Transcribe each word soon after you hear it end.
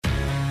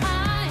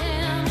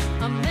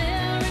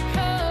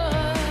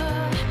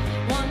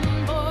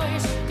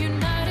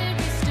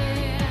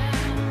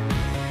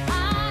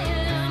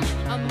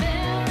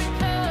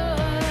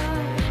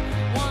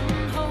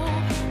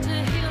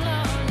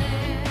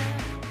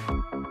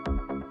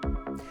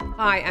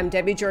Hi, I'm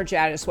Debbie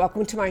Georgatos.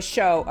 Welcome to my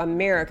show,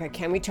 America,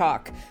 Can We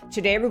Talk?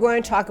 Today we're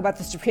going to talk about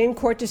the Supreme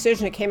Court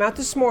decision that came out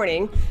this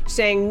morning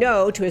saying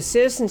no to a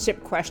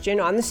citizenship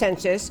question on the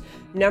census.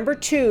 Number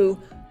 2,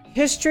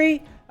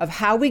 history of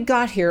how we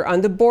got here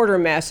on the border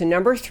mess. And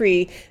number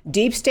 3,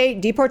 deep state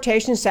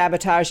deportation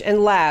sabotage.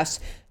 And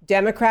last,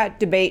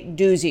 Democrat debate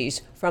doozies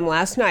from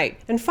last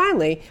night. And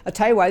finally, I'll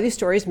tell you why these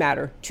stories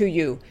matter to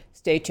you.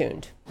 Stay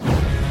tuned.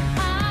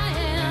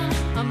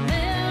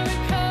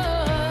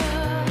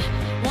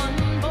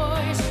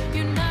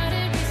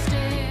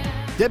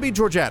 Debbie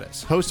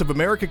Georgatos, host of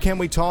America Can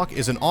We Talk,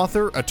 is an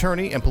author,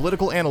 attorney, and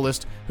political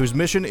analyst whose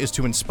mission is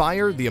to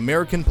inspire the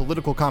American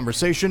political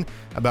conversation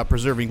about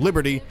preserving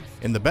liberty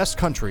in the best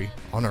country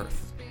on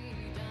earth.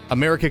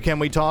 America Can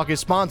We Talk is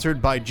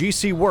sponsored by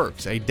GC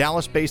Works, a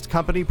Dallas-based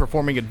company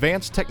performing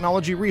advanced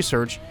technology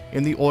research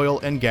in the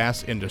oil and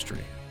gas industry.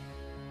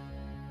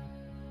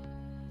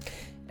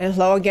 And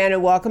hello again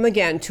and welcome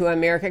again to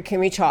America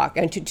Can We Talk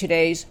and to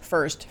today's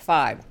First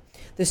Five.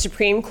 The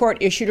Supreme Court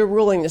issued a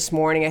ruling this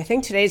morning. I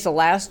think today's the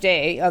last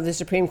day of the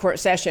Supreme Court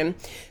session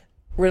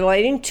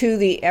relating to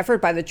the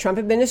effort by the Trump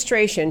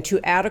administration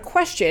to add a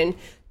question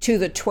to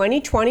the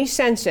 2020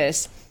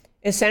 census,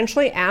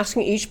 essentially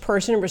asking each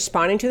person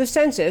responding to the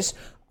census,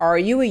 are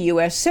you a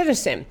U.S.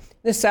 citizen?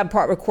 The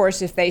subpart, of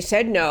course, if they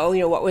said no,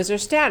 what was their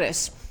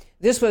status?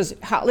 This was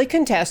hotly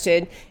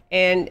contested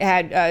and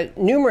had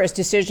numerous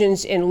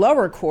decisions in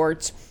lower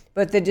courts.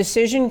 But the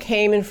decision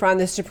came in front of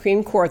the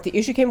Supreme Court. The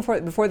issue came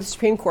before the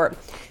Supreme Court,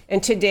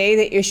 and today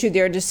they issued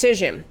their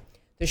decision.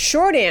 The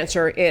short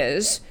answer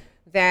is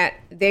that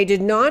they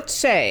did not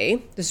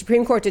say, the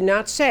Supreme Court did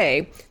not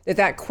say that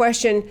that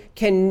question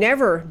can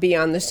never be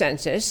on the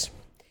census.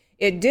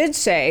 It did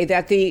say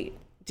that the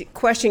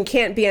question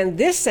can't be on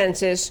this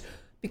census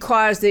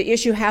because the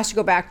issue has to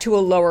go back to a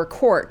lower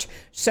court.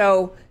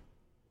 So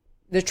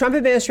the Trump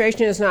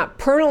administration is not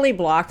permanently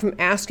blocked from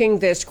asking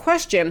this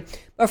question,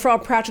 but for all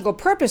practical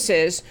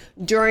purposes,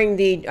 during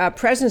the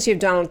presidency of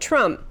Donald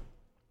Trump,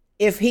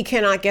 if he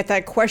cannot get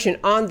that question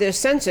on this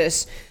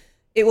census,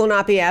 it will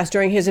not be asked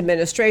during his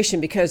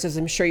administration because, as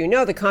I'm sure you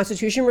know, the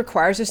Constitution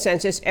requires a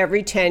census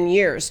every 10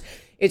 years.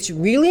 It's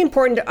really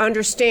important to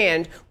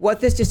understand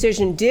what this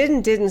decision did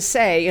and didn't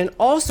say, and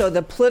also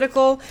the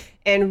political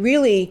and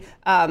really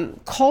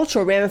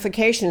cultural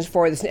ramifications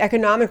for this,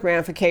 economic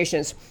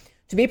ramifications.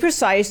 To be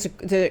precise,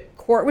 the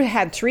court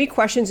had 3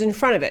 questions in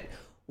front of it.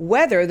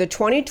 Whether the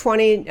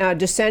 2020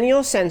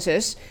 decennial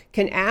census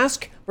can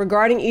ask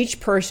regarding each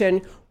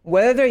person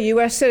whether they're a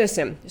U.S.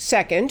 citizen.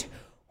 Second,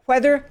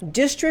 whether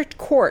district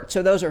courts,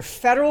 so those are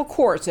federal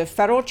courts, the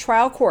federal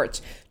trial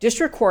courts,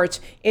 district courts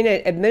in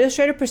an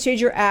Administrative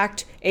Procedure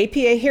Act,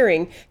 APA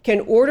hearing,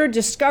 can order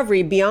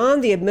discovery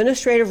beyond the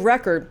administrative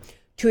record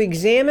to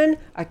examine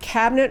a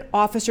cabinet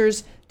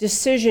officer's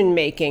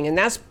decision-making. And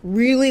that's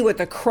really what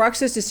the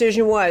crux of this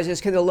decision was,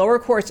 is can the lower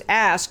courts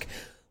ask,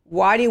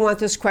 why do you want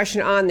this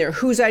question on there?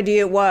 Whose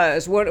idea it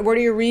was? What are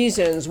your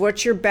reasons?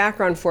 What's your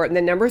background for it? And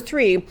then number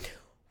 3,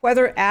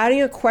 whether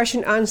adding a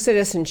question on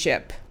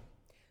citizenship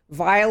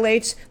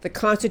violates the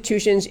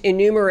Constitution's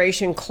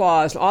enumeration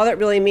clause. All that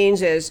really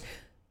means is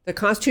the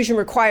Constitution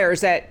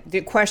requires that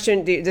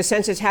the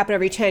census happen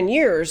every 10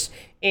 years,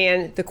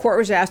 and the court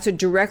was asked to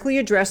directly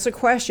address the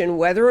question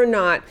whether or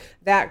not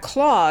that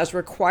clause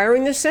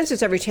requiring the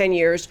census every 10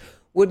 years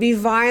would be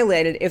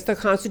violated if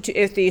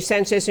the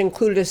census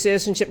included a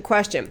citizenship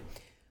question.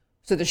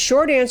 So the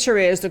short answer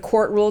is the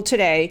court ruled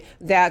today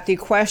that the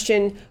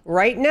question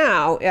right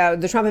now,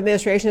 the Trump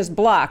administration has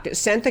blocked. It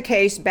sent the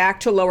case back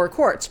to lower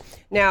courts.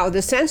 Now,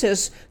 the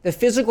census, the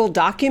physical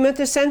document,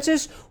 the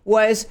census,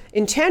 was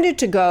intended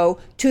to go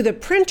to the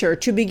printer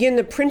to begin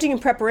the printing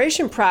and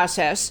preparation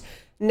process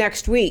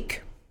next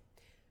week.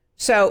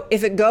 So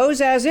if it goes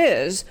as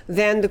is,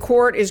 then the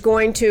court's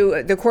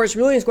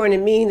ruling is going to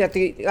mean that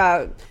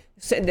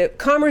the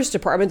Commerce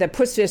Department that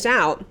puts this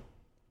out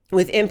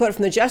with input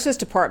from the Justice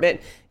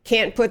Department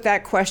can't put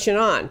that question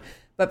on.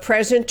 But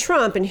President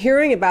Trump, in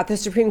hearing about the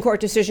Supreme Court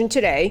decision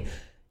today,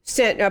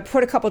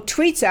 put a couple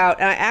tweets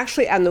out. And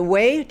actually, on the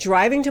way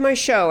driving to my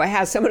show, I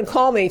had someone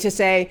call me to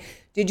say,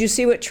 did you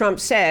see what Trump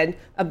said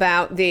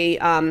about the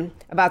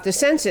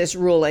census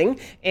ruling?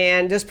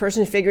 And this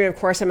person figured, of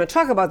course, I'm going to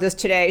talk about this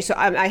today. So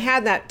I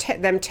had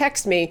them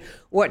text me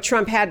what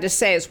Trump had to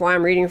say. That's why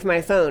I'm reading from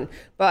my phone.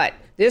 But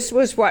this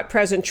was what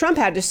President Trump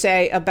had to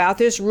say about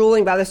this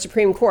ruling by the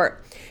Supreme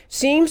Court.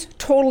 Seems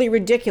totally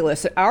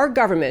ridiculous that our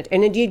government,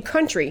 and indeed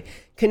country,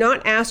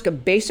 cannot ask a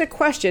basic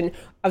question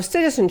of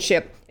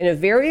citizenship in a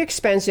very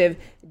expensive,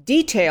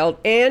 detailed,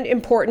 and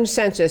important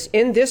census,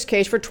 in this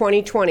case for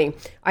 2020.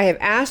 I have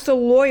asked the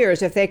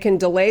lawyers if they can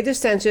delay the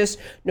census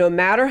no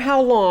matter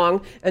how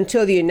long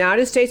until the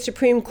United States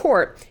Supreme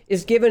Court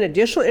is given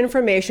additional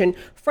information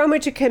from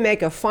which it can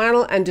make a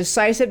final and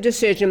decisive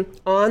decision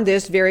on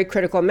this very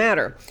critical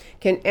matter.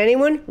 Can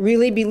anyone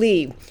really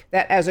believe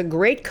that as a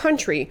great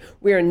country,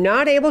 we are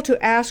not able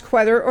to ask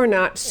whether or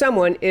not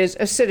someone is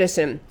a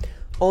citizen?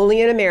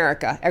 Only in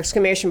America,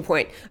 exclamation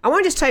point. I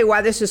want to just tell you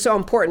why this is so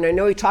important. I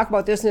know we talked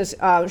about this in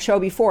this show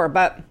before,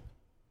 but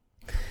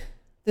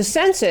The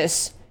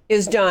census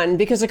is done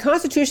because the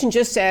Constitution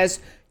just says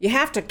you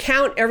have to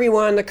count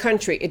everyone in the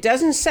country. It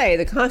doesn't say,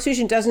 the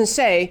Constitution doesn't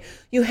say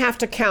you have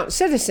to count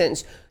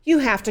citizens. You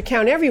have to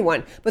count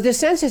everyone. But the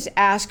census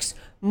asks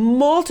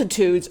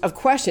multitudes of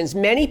questions.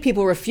 Many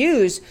people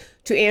refuse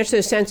to answer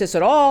the census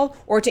at all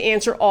or to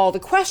answer all the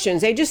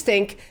questions. They just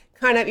think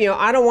kind of,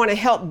 I don't want to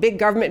help big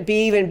government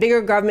be even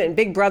bigger government and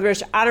big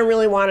brothers. I don't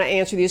really want to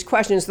answer these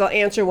questions. They'll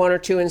answer one or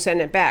two and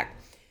send it back.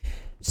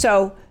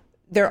 So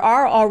there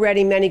are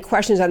already many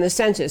questions on the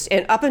census.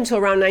 And up until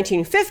around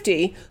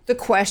 1950, the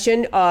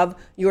question of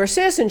your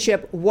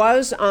citizenship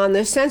was on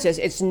the census.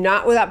 It's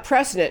not without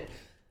precedent.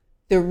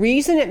 The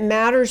reason it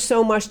matters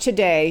so much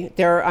today,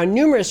 there are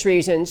numerous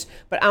reasons,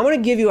 but I want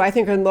to give you, I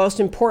think, are the most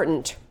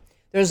important.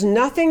 There's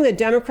nothing the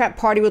Democrat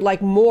Party would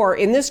like more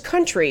in this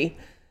country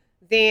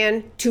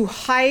than to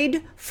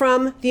hide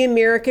from the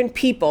American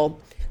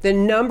people the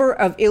number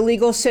of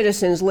illegal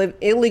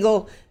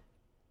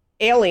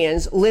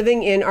aliens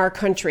living in our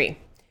country.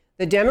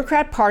 The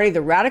Democrat Party,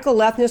 the radical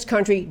left in this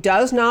country,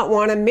 does not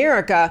want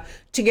America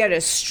to get a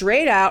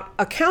straight out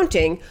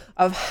accounting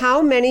of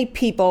how many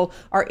people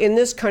are in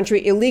this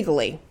country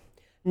illegally.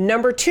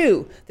 Number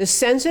two, the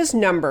census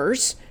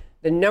numbers,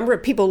 the number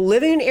of people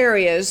living in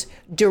areas,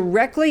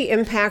 directly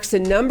impacts the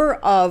number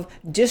of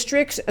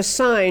districts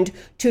assigned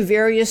to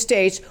various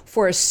states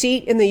for a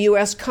seat in the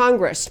U.S.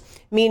 Congress,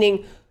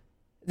 meaning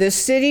the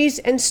cities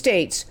and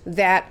states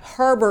that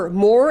harbor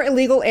more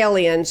illegal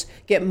aliens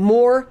get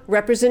more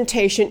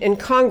representation in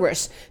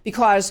Congress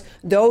because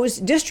those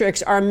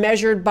districts are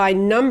measured by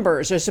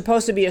numbers. There's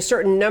supposed to be a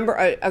certain number,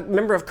 a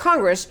member of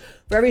Congress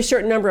for every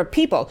certain number of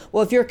people.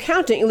 Well, if you're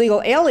counting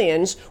illegal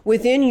aliens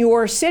within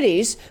your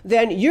cities,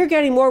 then you're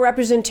getting more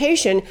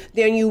representation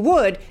than you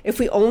would if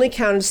we only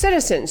counted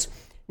citizens.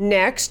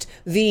 Next,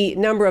 the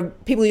number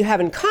of people you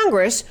have in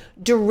Congress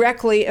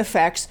directly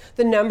affects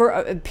the number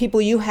of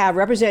people you have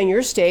representing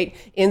your state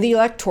in the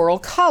Electoral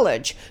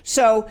College.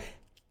 So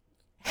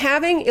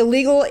having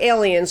illegal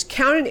aliens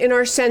counted in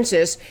our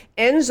census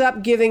ends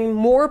up giving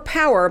more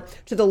power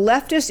to the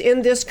leftists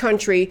in this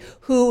country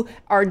who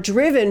are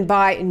driven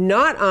by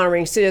not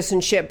honoring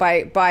citizenship,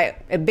 by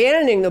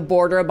abandoning the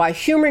border, by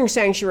humoring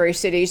sanctuary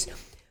cities.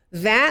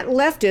 That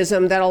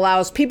leftism that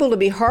allows people to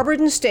be harbored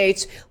in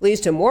states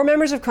leads to more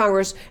members of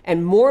Congress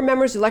and more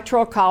members of the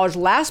Electoral College.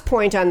 Last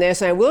point on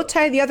this, and I will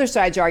tell you the other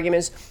side's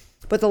arguments,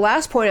 but the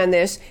last point on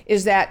this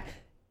is that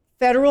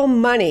federal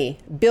money,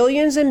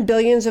 billions and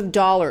billions of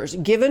dollars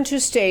given to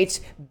states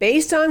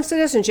based on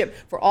citizenship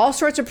for all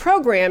sorts of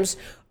programs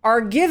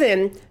are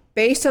given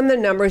based on the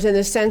numbers in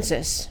the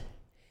census.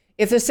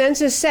 If the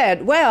census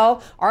said,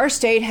 well, our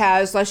state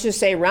has, let's just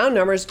say round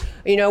numbers,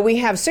 we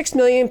have 6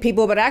 million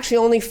people, but actually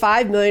only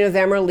 5 million of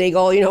them are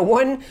legal.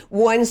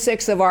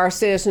 1/6 of our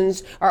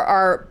citizens,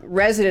 our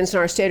residents in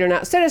our state are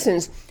not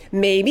citizens.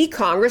 Maybe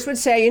Congress would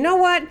say, you know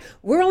what,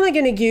 we're only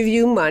going to give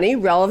you money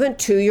relevant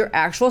to your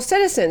actual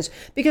citizens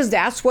because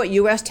that's what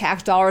U.S.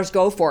 tax dollars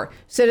go for,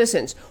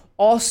 citizens.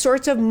 All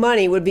sorts of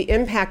money would be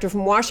impacted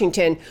from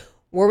Washington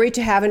were we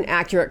to have an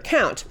accurate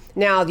count.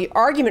 Now, the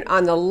argument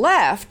on the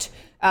left,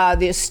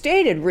 the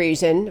stated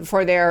reason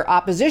for their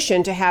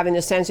opposition to having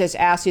the census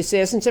ask the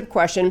citizenship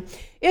question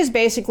is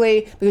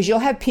basically because you'll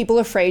have people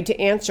afraid to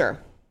answer.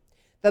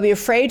 They'll be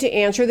afraid to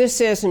answer the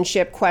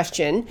citizenship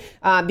question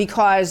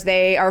because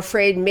they are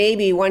afraid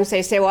maybe once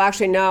they say, well,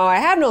 actually, no, I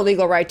have no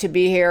legal right to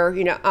be here,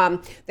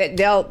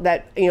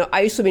 that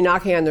ICE will be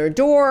knocking on their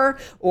door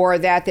or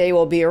that they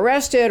will be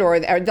arrested or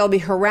they'll be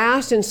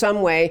harassed in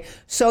some way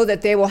so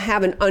that they will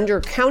have an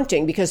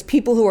undercounting because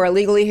people who are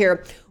illegally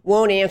here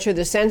won't answer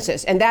the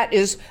census. And that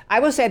is, I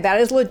will say that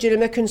is a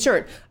legitimate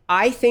concern.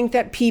 I think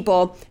that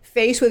people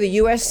faced with a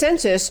U.S.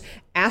 Census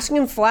asking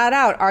them flat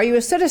out, are you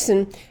a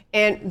citizen?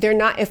 And they're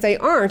not, if they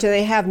aren't, and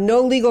they have no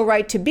legal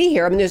right to be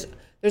here. I mean,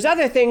 there's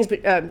other things,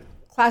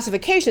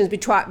 classifications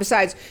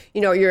besides,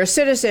 you're a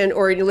citizen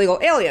or an illegal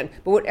alien.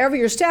 But whatever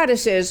your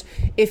status is,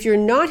 if you're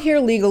not here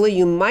legally,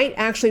 you might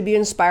actually be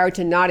inspired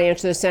to not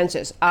answer the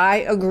census. I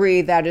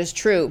agree that is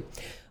true.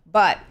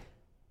 But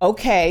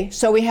okay,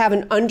 so we have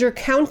an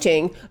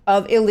undercounting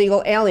of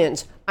illegal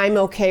aliens. I'm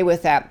okay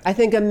with that. I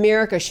think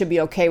America should be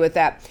okay with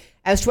that.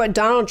 As to what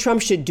Donald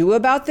Trump should do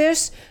about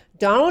this,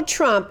 Donald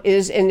Trump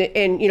is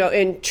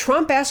in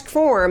Trump-esque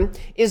form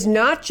is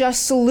not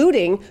just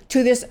saluting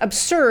to this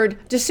absurd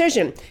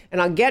decision.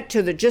 And I'll get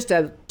to just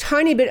a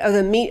tiny bit of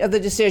the meat of the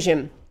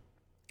decision.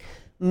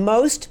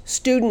 Most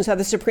students of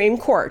the Supreme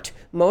Court,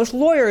 most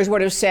lawyers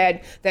would have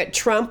said that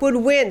Trump would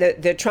win,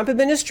 the Trump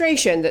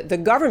administration, that the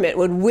government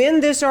would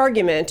win this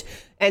argument.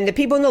 And the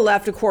people on the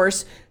left, of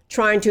course,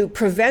 trying to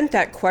prevent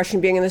that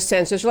question being in the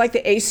census, like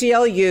the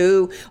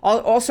ACLU,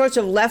 all sorts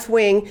of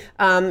left-wing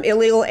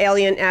illegal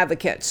alien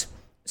advocates.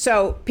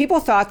 So people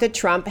thought that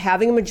Trump,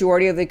 having a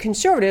majority of the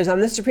conservatives on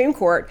the Supreme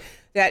Court,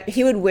 that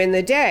he would win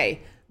the day.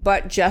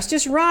 But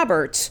Justice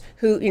Roberts,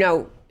 who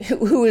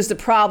is the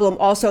problem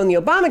also in the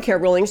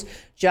Obamacare rulings,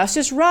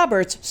 Justice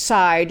Roberts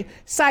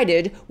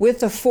sided with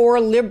the 4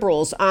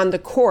 liberals on the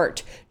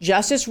court.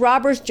 Justice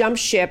Roberts jumped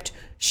ship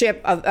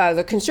of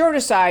the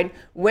conservative side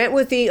went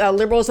with the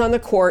liberals on the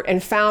court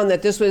and found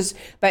that this was,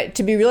 but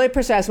to be really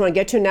precise, I want to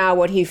get to now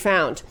what he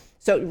found.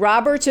 So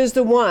Roberts is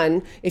the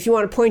one, if you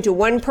want to point to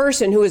one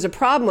person who is a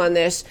problem on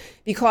this,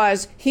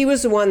 because he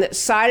was the one that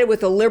sided with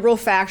the liberal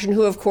faction,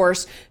 who, of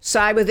course,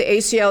 side with the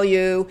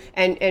ACLU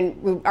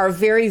and are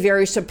very,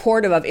 very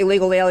supportive of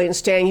illegal aliens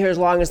staying here as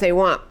long as they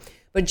want.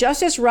 But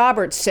Justice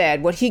Roberts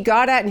said what he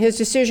got at in his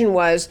decision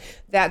was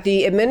that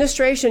the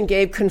administration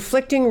gave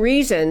conflicting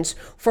reasons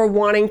for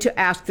wanting to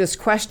ask this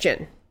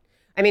question.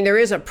 I mean, there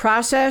is a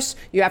process.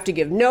 You have to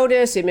give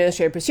notice. The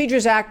Administrative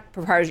Procedures Act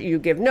requires you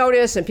give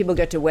notice, and people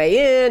get to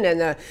weigh in,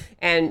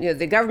 and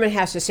the government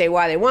has to say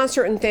why they want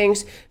certain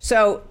things.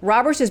 So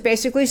Roberts is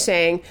basically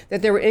saying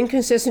that there were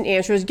inconsistent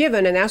answers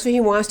given, and that's what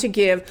he wants to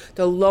give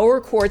the lower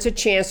courts a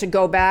chance to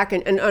go back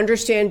and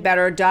understand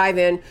better, dive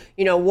in.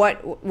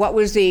 What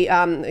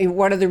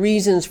are the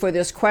reasons for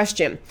this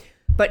question?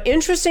 But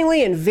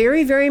interestingly and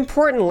very, very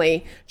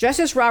importantly,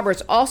 Justice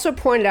Roberts also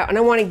pointed out, and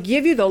I want to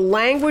give you the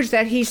language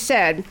that he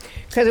said,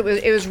 because it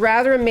was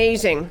rather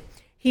amazing.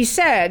 He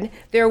said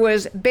there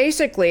was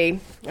basically,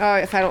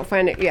 if I don't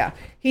find it,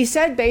 he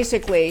said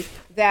basically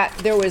that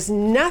there was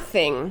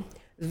nothing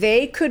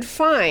they could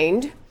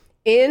find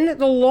in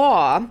the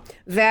law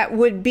that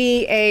would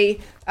be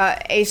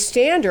a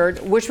standard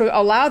which would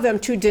allow them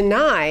to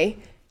deny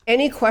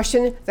any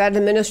question that the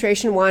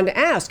administration wanted to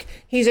ask.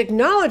 He's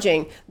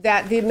acknowledging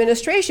that the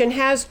administration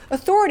has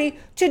authority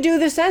to do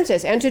the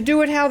census and to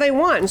do it how they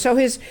want. And so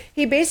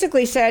he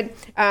basically said,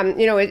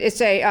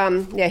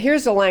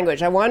 here's the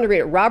language. I wanted to read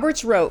it.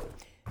 Roberts wrote,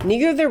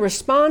 "Neither the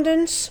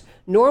respondents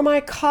nor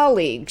my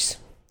colleagues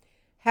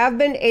have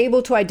been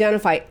able to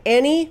identify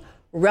any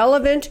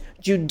relevant,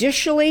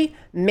 judicially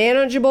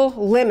manageable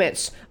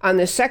limits on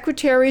the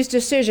Secretary's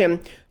decision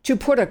to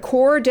put a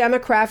core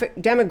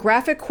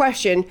demographic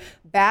question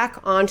back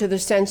onto the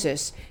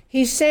census."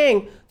 He's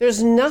saying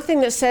there's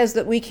nothing that says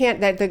that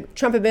that the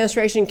Trump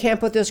administration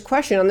can't put this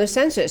question on the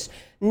census.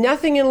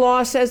 Nothing in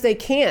law says they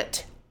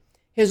can't.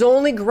 His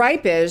only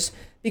gripe is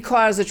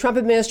because the Trump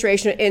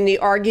administration, in the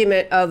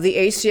argument of the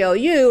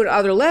ACLU and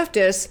other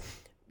leftists,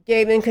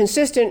 gave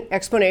inconsistent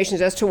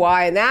explanations as to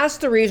why, and that's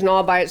the reason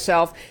all by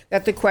itself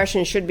that the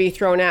question should be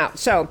thrown out.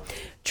 So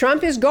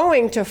Trump is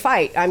going to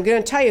fight. I'm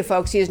going to tell you,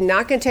 folks, he is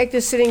not going to take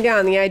this sitting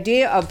down. The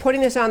idea of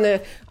putting this on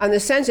the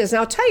census, and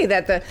I'll tell you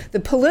that the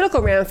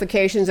political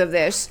ramifications of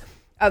this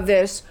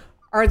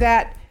are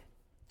that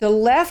the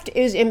left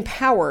is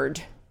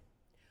empowered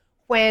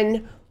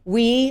when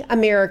we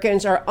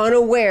Americans are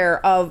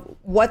unaware of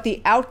what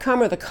the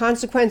outcome or the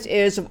consequence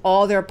is of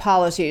all their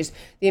policies.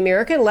 The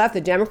American left,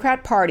 the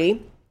Democrat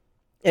Party,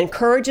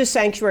 encourages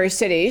sanctuary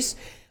cities,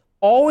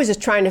 always is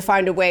trying to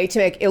find a way to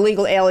make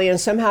illegal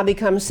aliens somehow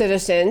become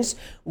citizens,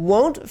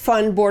 won't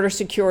fund border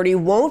security,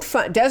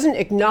 doesn't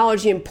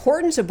acknowledge the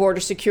importance of border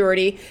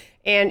security,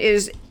 and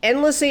is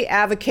endlessly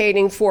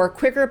advocating for a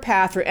quicker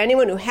path for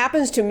anyone who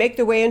happens to make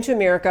their way into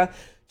America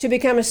to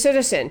become a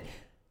citizen.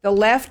 The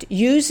left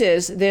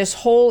uses this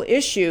whole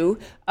issue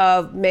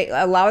of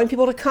allowing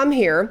people to come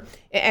here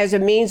as a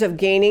means of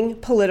gaining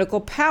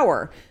political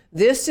power.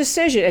 This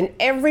decision, and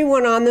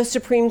everyone on the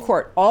Supreme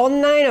Court, all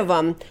 9 of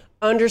them,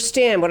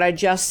 understand what I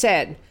just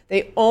said.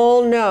 They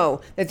all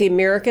know that the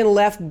American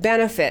left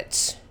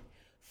benefits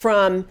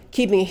from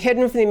keeping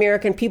hidden from the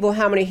American people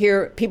how many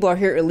people are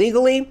here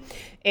illegally,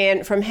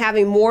 and from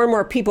having more and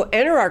more people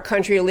enter our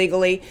country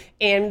illegally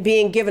and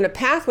being given a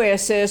pathway of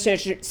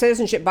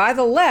citizenship by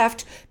the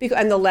left,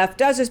 and the left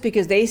does this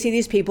because they see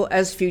these people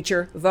as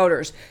future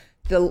voters.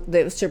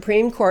 The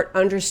Supreme Court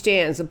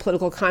understands the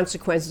political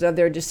consequences of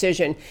their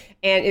decision,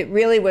 and it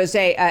really was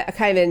a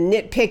kind of a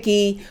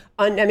nitpicky.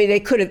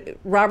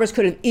 Roberts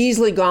could have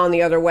easily gone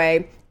the other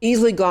way,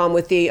 easily gone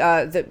with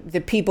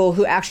the people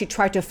who actually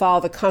tried to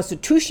follow the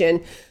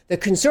Constitution, the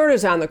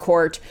conservatives on the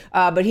court,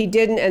 but he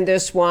didn't in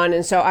this one.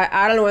 And so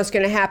I don't know what's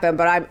going to happen,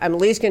 but I'm at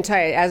least going to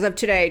tell you, as of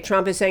today,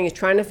 Trump is saying he's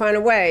trying to find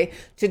a way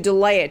to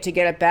delay it, to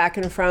get it back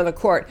in front of the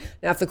court.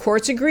 Now, if the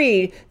courts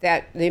agreed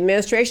that the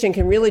administration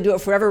can really do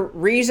it for whatever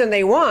reason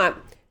they want,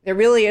 there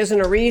really isn't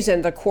a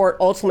reason the court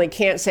ultimately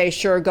can't say,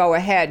 sure, go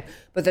ahead.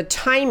 But the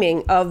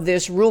timing of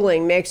this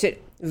ruling makes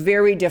it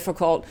very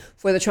difficult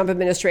for the Trump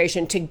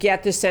administration to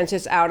get the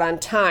census out on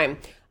time.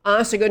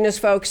 Honest to goodness,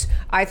 folks,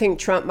 I think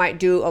Trump might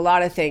do a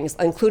lot of things,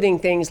 including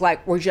things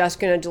like we're just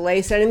going to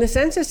delay sending the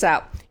census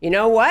out. You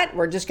know what?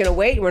 We're just going to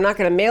wait. We're not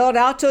going to mail it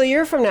out till a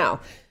year from now.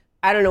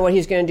 I don't know what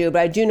he's going to do,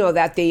 but I do know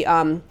that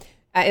and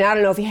I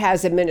don't know if he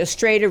has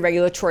administrative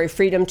regulatory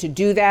freedom to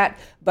do that,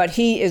 but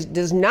he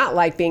does not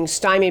like being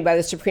stymied by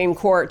the Supreme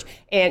Court.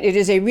 And it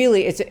is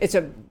it's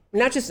a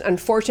not just an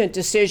unfortunate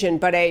decision,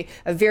 but a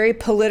very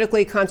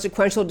politically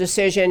consequential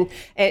decision,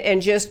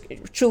 and just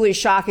truly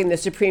shocking the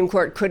Supreme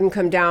Court couldn't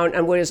come down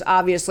on what is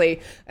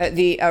obviously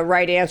the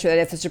right answer, that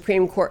if the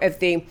Supreme Court, if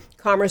the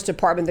Commerce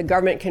Department, the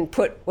government can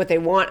put what they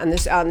want on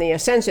the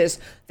census,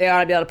 they ought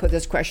to be able to put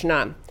this question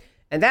on.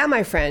 And that,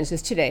 my friends,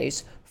 is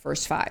today's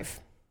First Five.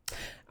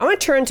 I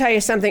want to turn and tell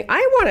you something. I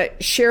want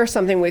to share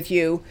something with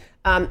you,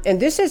 and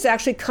this is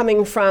actually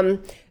coming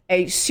from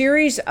a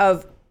series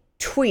of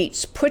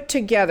tweets put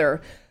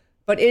together,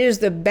 but it is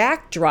the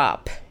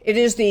backdrop. It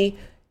is the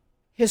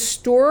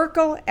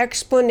historical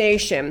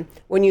explanation,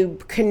 when you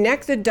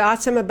connect the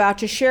dots I'm about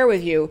to share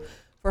with you,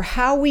 for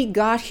how we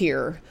got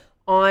here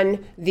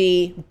on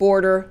the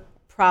border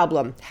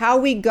problem, how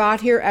we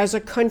got here as a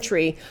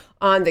country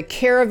on the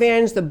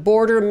caravans, the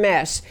border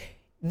mess.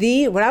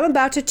 What I'm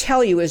about to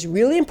tell you is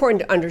really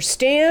important to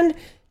understand.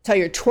 Tell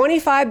your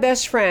 25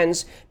 best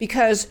friends,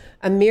 because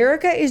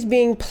America is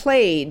being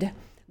played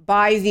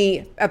by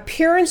the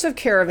appearance of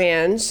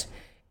caravans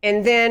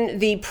and then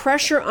the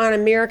pressure on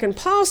American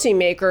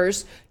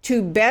policymakers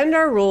to bend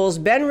our rules,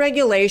 bend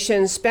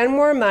regulations, spend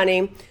more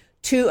money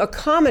to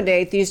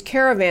accommodate these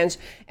caravans.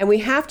 And we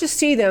have to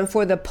see them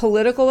for the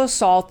political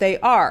assault they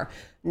are.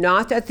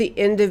 Not that the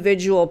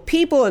individual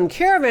people in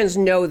caravans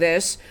know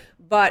this,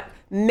 but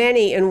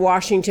many in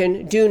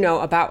Washington do know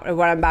about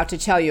what I'm about to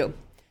tell you.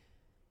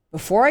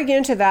 Before I get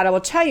into that, I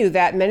will tell you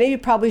that many of you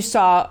probably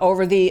saw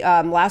over the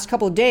last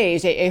couple of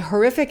days a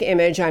horrific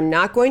image. I'm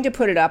not going to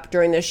put it up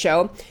during this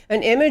show.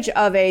 An image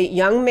of a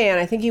young man,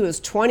 I think he was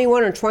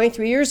 21 or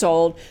 23 years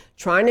old,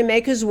 trying to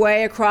make his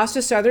way across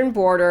the southern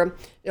border,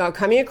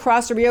 coming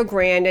across the Rio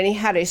Grande, and he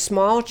had a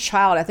small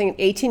child, I think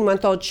an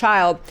 18-month-old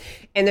child,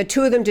 and the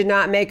two of them did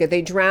not make it.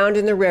 They drowned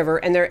in the river,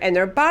 and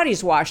their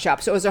bodies washed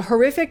up. So it was a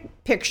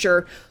horrific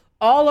picture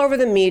all over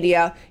the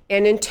media,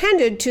 and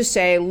intended to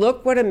say,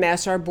 look what a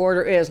mess our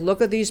border is. Look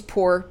at these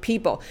poor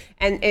people.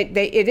 And it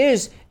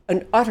is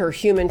an utter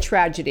human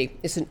tragedy.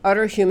 It's an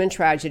utter human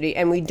tragedy,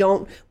 and we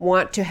don't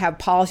want to have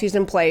policies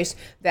in place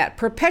that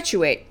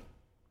perpetuate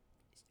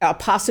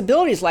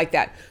possibilities like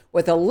that.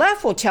 What the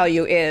left will tell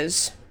you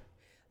is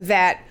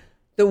that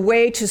the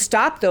way to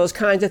stop those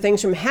kinds of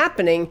things from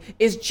happening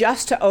is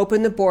just to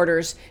open the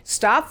borders.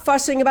 Stop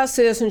fussing about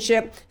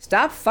citizenship.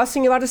 Stop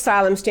fussing about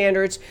asylum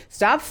standards.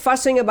 Stop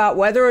fussing about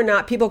whether or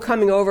not people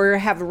coming over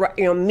have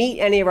meet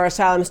any of our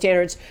asylum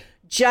standards.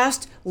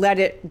 Just let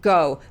it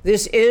go.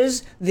 This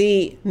is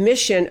the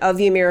mission of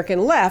the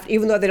American left,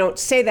 even though they don't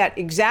say that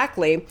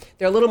exactly.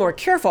 They're a little more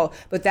careful,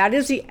 but that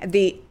is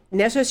the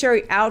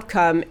necessary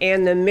outcome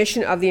and the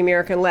mission of the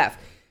American left.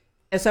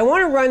 And so I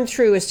want to run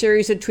through a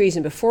series of tweets.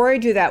 And before I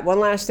do that, one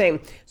last thing.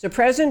 So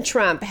President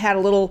Trump had a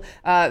little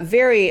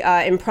very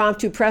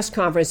impromptu press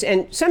conference.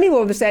 And some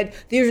people have said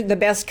these are the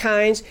best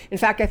kinds. In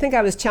fact, I think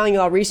I was telling you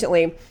all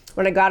recently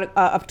when I got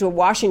up to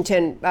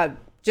Washington,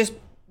 just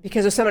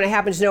because of someone I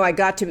happen to know, I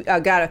got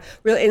a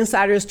real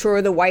insider's tour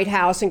of the White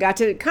House and got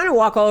to kind of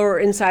walk all over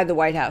inside the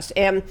White House.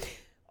 And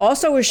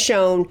also was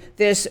shown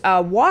this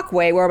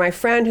walkway where my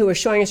friend who was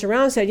showing us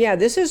around said, yeah,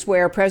 this is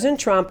where President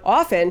Trump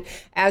often,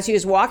 as he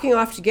was walking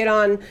off to get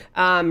on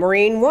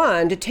Marine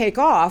One to take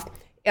off,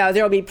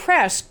 there'll be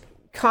press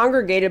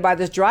congregated by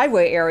this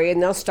driveway area,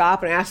 and they'll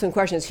stop and ask him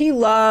questions. He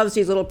loves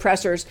these little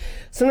pressers.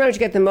 Sometimes you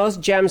get the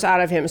most gems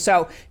out of him.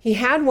 So he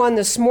had one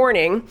this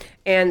morning,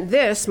 and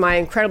this, my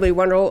incredibly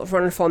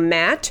wonderful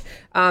Matt,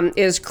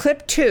 is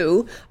clip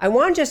 2. I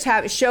want to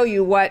just show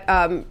you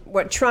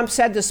what Trump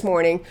said this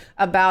morning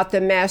about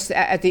the mess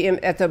at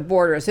the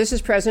borders. This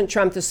is President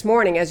Trump this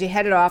morning as he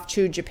headed off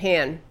to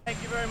Japan.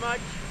 Thank you very much.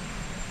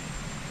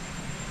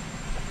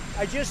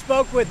 I just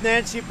spoke with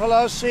Nancy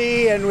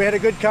Pelosi, and we had a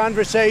good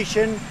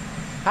conversation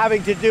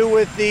having to do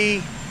with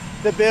the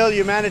bill,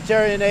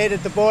 humanitarian aid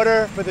at the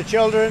border for the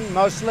children,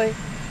 mostly.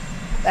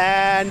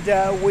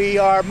 And we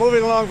are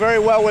moving along very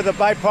well with a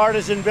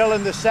bipartisan bill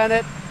in the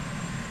Senate.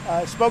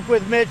 Spoke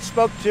with Mitch,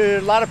 spoke to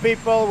a lot of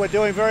people. We're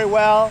doing very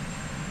well.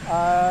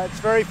 It's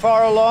very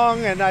far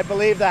along, and I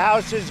believe the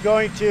House is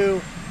going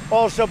to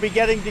also be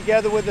getting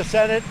together with the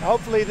Senate.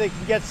 Hopefully they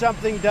can get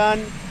something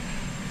done.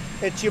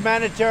 It's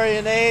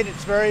humanitarian aid.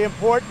 It's very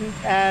important,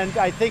 and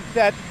I think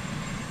that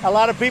a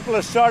lot of people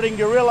are starting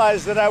to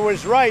realize that I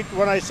was right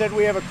when I said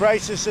we have a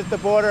crisis at the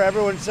border.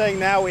 Everyone's saying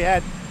now we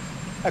had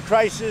a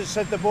crisis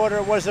at the border.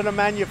 It wasn't a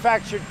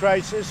manufactured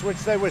crisis, which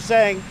they were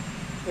saying.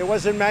 It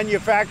wasn't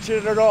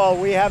manufactured at all.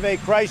 We have a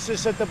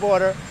crisis at the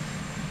border.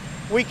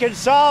 We can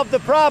solve the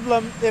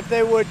problem if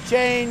they would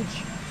change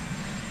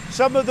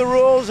some of the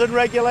rules and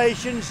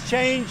regulations,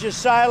 change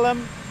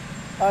asylum,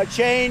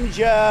 change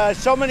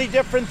so many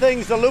different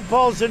things. The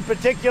loopholes in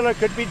particular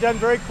could be done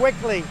very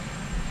quickly,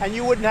 and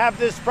you wouldn't have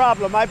this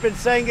problem. I've been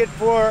saying it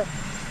for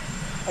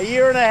a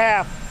year and a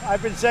half.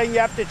 I've been saying you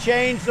have to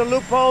change the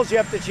loopholes, you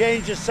have to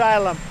change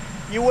asylum.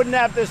 You wouldn't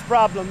have this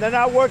problem. They're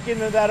not working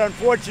on that,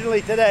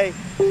 unfortunately, today.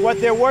 What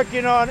they're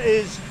working on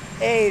is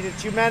aid.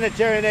 It's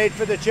humanitarian aid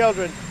for the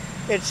children.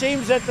 It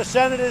seems that the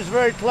Senate is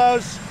very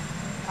close.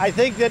 I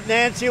think that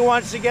Nancy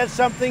wants to get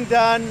something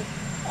done,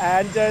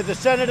 and the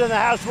Senate and the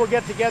House will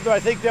get together. I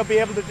think they'll be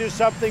able to do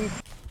something.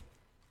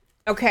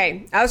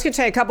 Okay, I was going to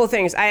tell you a couple of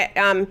things.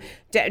 I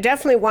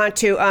definitely want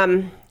to,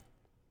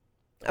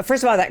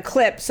 first of all, that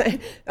clip,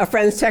 a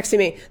friend's texting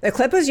me. The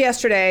clip was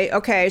yesterday.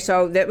 Okay,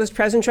 so that was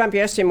President Trump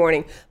yesterday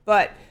morning.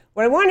 But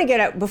what I want to get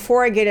at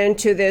before I get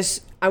into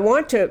this, I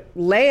want to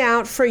lay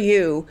out for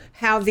you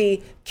how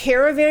the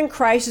caravan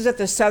crisis at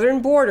the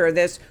southern border,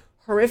 this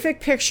horrific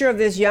picture of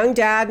this young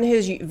dad and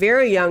his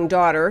very young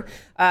daughter,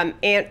 and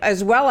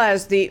as well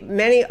as the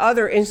many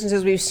other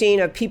instances we've seen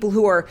of people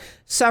who are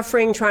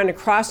suffering, trying to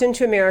cross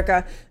into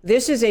America.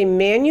 This is a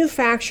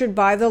manufactured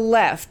by the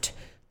left,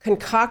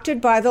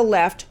 concocted by the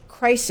left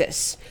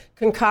crisis,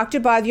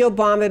 concocted by the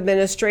Obama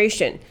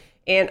administration.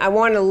 And I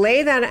want to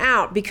lay that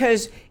out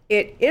because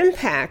it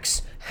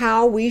impacts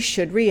how we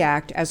should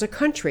react as a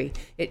country.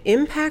 It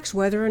impacts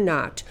whether or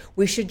not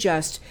we should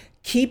just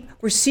keep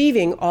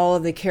receiving all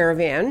of the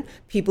caravan,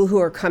 people who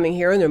are coming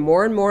here, and they're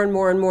more and more and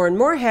more and more and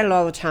more headed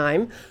all the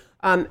time,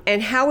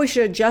 and how we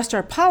should adjust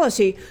our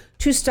policy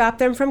to stop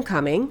them from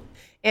coming,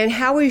 and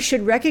how we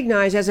should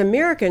recognize as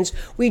Americans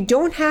we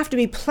don't have to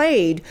be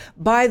played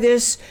by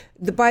this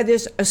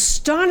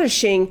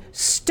astonishing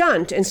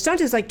stunt, and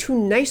stunt is like too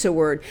nice a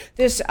word,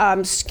 this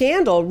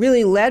scandal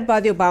really led by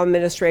the Obama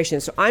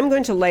administration. So I'm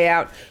going to lay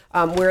out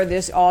where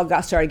this all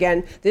got started.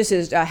 Again, this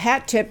is a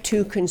hat tip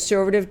to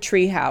Conservative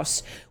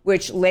Treehouse,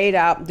 which laid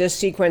out this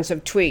sequence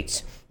of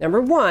tweets. Number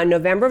one,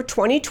 November of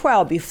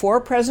 2012, before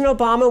President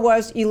Obama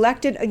was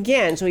elected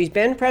again, so he's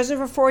been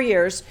president for 4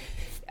 years,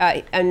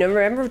 in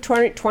November of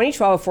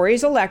 2012, before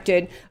he's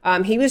elected,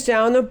 he was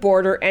down the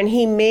border and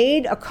he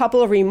made a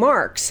couple of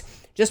remarks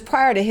just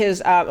prior to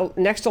his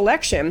next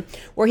election,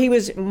 where he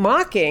was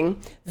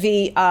mocking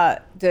the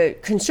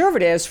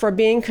conservatives for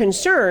being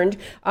concerned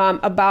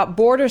about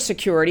border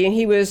security, and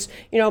he was,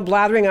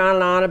 blathering on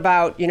and on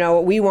about,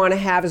 what we want to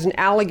have is an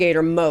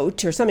alligator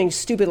moat or something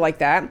stupid like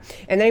that.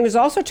 And then he was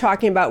also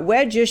talking about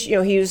wedges.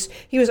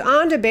 He was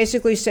on to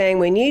basically saying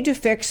we need to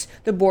fix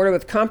the border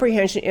with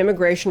comprehensive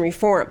immigration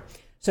reform.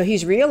 So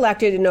he's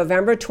reelected in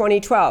November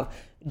 2012.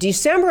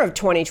 December of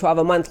 2012,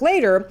 a month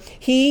later,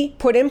 he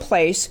put in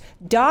place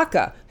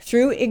DACA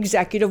through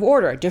executive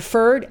order,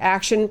 Deferred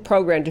Action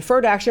Program,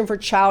 Deferred Action for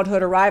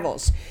Childhood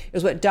Arrivals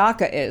is what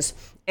DACA is.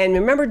 And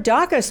remember,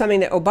 DACA is something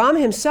that Obama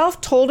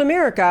himself told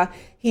America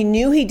he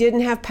knew he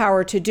didn't have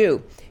power to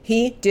do.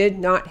 He did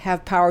not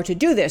have power to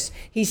do this.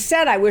 He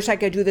said, I wish I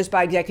could do this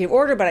by executive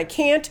order, but I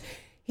can't.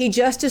 He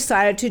just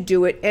decided to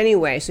do it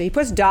anyway. So he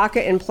puts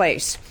DACA in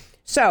place.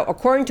 So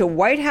according to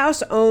White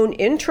House-owned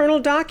internal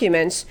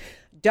documents,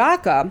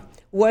 DACA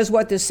was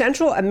what the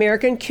Central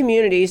American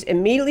communities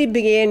immediately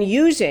began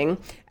using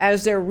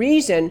as their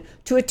reason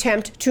to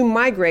attempt to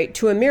migrate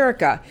to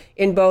America.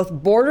 In both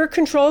border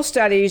control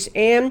studies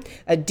and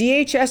a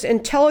DHS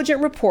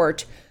intelligence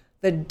report,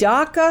 the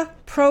DACA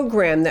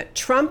program that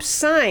Trump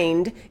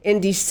signed in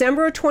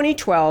December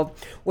 2012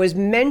 was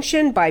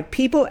mentioned by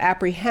people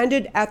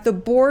apprehended at the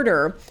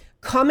border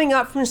coming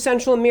up from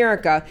Central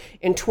America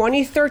in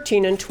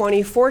 2013 and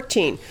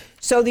 2014.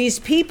 So these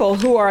people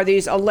who are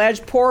these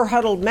alleged poor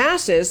huddled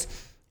masses,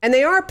 and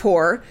they are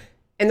poor,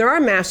 and there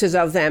are masses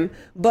of them,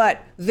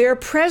 but their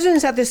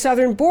presence at the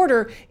southern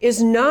border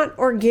is not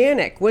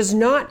organic, was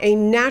not a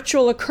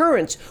natural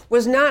occurrence,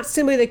 was not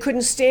simply they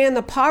couldn't stand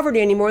the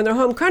poverty anymore in their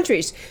home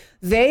countries.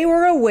 They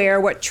were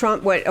aware what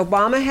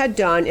Obama had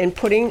done in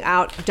putting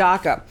out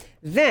DACA.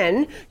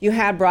 Then you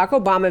had Barack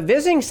Obama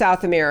visiting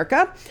South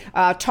America,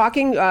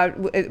 talking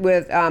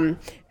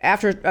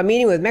after a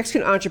meeting with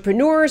Mexican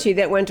entrepreneurs. He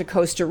then went to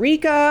Costa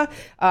Rica.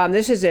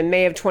 This is in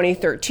May of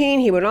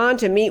 2013. He went on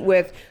to meet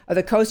with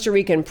the Costa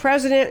Rican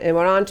president and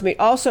went on to meet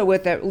also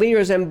with the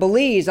leaders in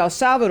Belize, El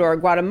Salvador,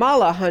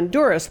 Guatemala,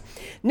 Honduras,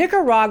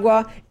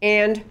 Nicaragua,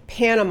 and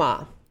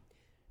Panama.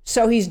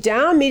 So he's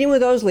down meeting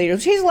with those leaders,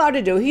 which he's allowed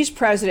to do. He's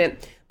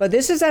president. But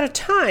this is at a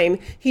time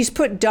he's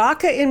put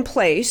DACA in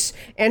place,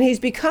 and he's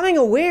becoming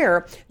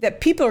aware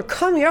that people are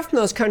coming up from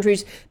those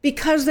countries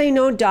because they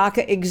know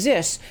DACA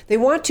exists. They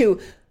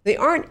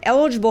aren't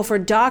eligible for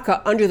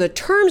DACA under the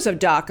terms of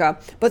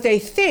DACA, but they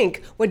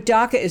think what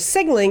DACA is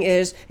signaling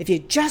is if you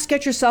just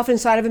get yourself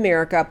inside of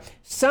America,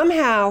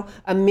 somehow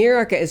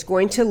America is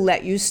going to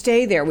let you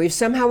stay there. We've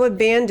somehow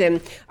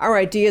abandoned our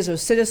ideas of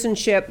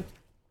citizenship,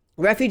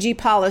 refugee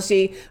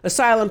policy,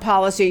 asylum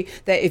policy,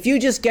 that if you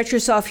just get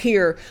yourself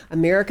here,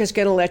 America's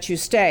going to let you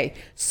stay.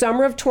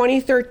 Summer of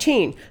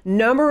 2013,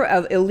 number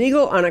of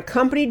illegal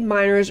unaccompanied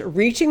minors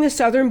reaching the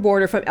southern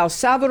border from El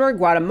Salvador,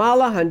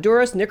 Guatemala,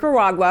 Honduras,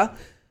 Nicaragua,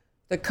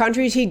 the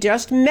countries he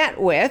just met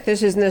with.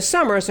 This is in the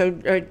summer, so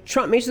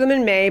Trump meets with them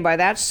in May. By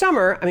that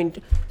summer,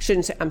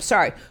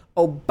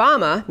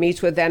 Obama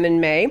meets with them in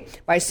May.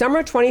 By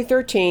summer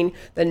 2013,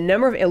 the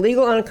number of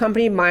illegal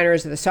unaccompanied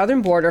minors at the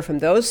southern border from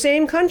those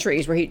same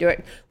countries which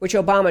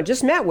Obama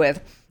just met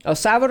with, El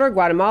Salvador,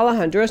 Guatemala,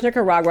 Honduras,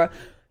 Nicaragua,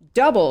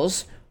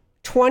 doubles.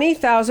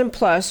 20,000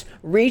 plus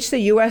reached the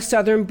U.S.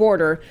 southern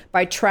border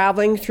by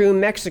traveling through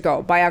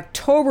Mexico. By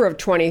October of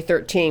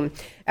 2013,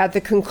 at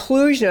the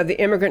conclusion of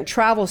the immigrant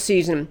travel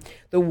season,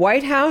 the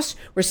White House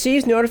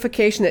receives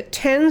notification that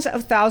tens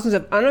of thousands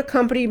of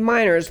unaccompanied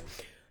minors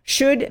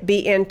should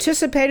be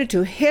anticipated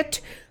to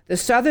hit the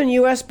southern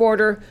U.S.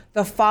 border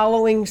the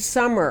following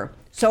summer.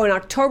 So in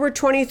October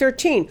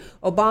 2013,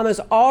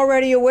 Obama's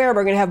already aware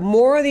we're going to have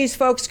more of these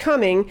folks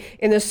coming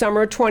in the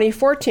summer of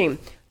 2014.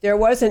 There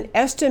was an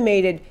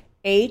estimated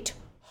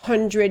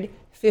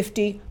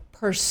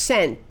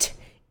 850%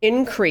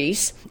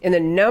 increase in the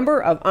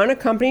number of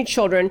unaccompanied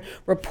children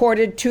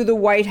reported to the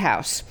White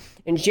House.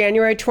 In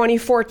January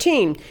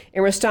 2014,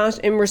 in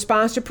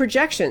response to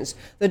projections,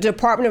 the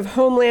Department of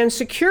Homeland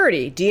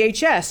Security,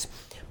 DHS,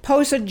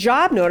 posted a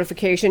job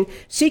notification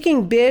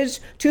seeking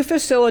bids to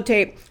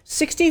facilitate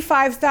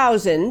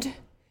 65,000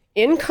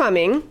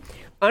 incoming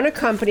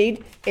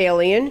unaccompanied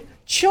alien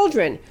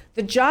children.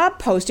 The job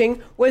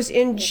posting was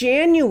in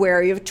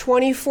January of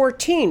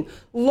 2014.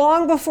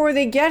 Long before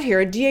they get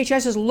here,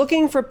 DHS is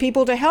looking for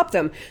people to help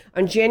them.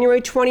 On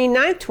January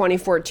 29,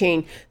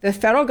 2014, the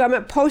federal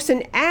government posts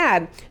an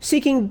ad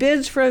seeking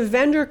bids for a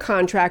vendor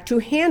contract to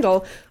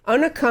handle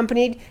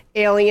unaccompanied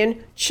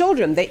alien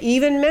children. They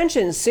even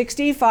mentioned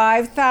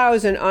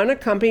 65,000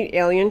 unaccompanied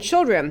alien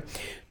children.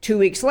 2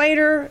 weeks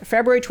later,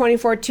 February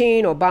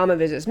 2014, Obama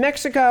visits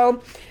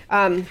Mexico.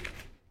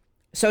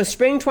 So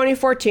spring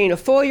 2014, a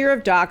full year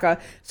of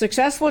DACA,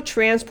 successful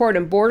transport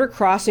and border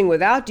crossing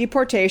without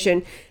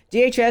deportation,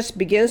 DHS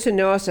begins to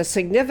notice a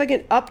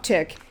significant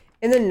uptick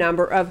in the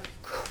number of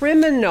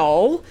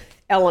criminal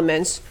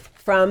elements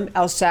from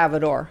El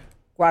Salvador,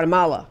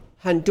 Guatemala,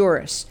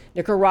 Honduras,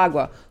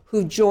 Nicaragua,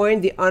 who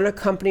joined the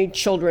unaccompanied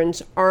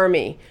children's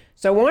army.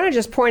 So I want to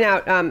just point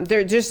out,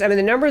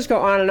 the numbers go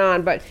on and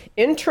on, but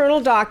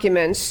internal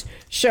documents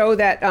show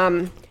that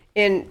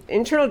in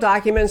internal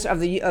documents of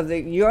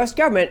the U.S.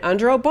 government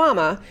under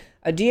Obama,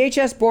 a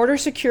DHS border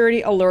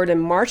security alert in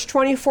March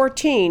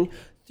 2014,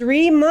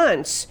 3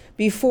 months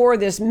before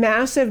this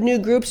massive new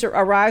groups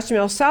arrives from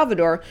El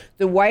Salvador,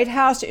 the White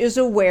House is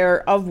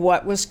aware of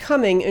what was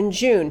coming in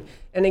June.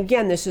 And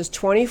again, this is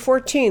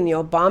 2014, the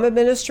Obama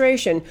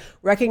administration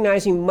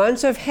recognizing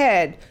months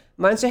ahead,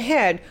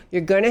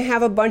 you're going to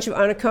have a bunch of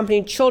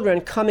unaccompanied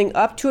children coming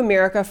up to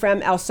America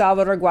from El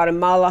Salvador,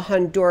 Guatemala,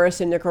 Honduras,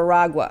 and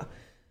Nicaragua.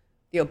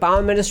 The Obama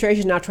administration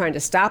is not trying to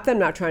stop them,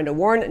 not trying to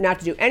warn, not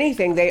to do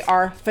anything. They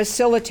are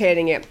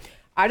facilitating it.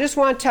 I just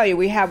want to tell you,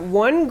 we have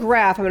one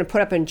graph I'm going to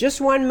put up in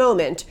just one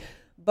moment,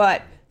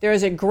 but there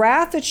is a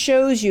graph that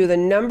shows you the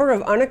number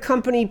of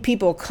unaccompanied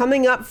people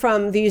coming up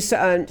from these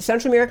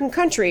Central American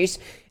countries,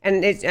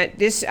 and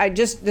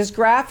this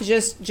graph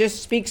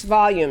just speaks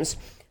volumes.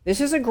 This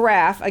is a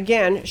graph,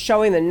 again,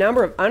 showing the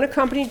number of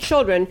unaccompanied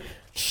children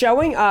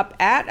showing up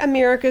at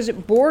America's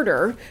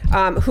border,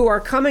 who are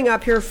coming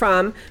up here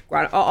from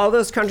all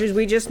those countries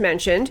we just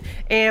mentioned.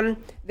 And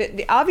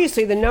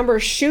obviously the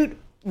numbers shoot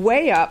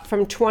way up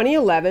from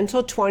 2011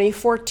 till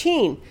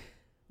 2014.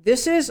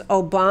 This is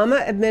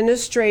Obama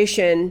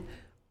administration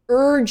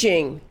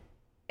urging,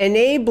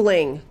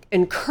 enabling,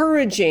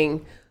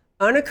 encouraging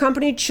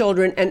unaccompanied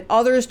children and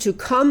others to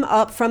come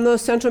up from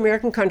those Central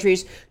American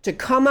countries, to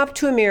come up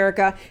to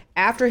America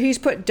after he's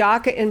put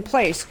DACA in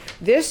place.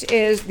 This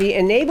is the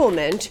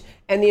enablement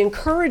and the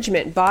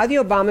encouragement by the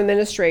Obama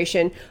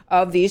administration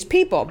of these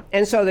people.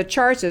 And so the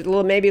charts is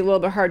maybe a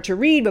little bit hard to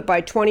read, but by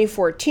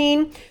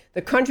 2014,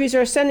 the countries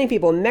are sending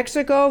people: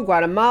 Mexico,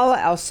 Guatemala,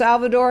 El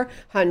Salvador,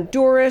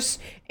 Honduras,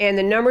 and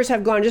the numbers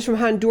have gone just from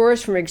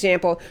Honduras, for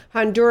example.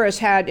 Honduras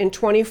had in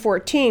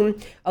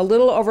 2014 a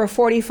little over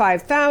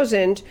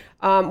 45,000,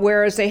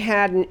 whereas they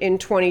had in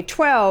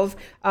 2012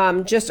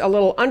 just a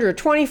little under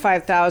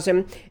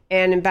 25,000,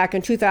 and back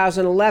in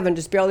 2011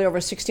 just barely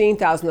over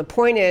 16,000. The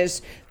point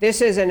is,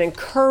 this is an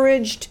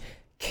encouraged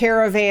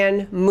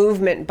caravan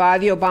movement by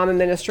the Obama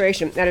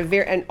administration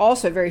and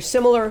also very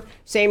similar,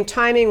 same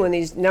timing when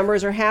these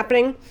numbers are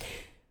happening.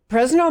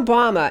 President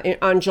Obama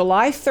on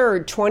July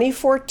 3rd,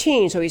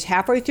 2014, so he's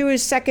halfway through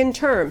his second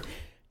term,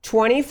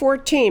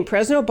 2014,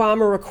 President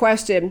Obama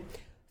requested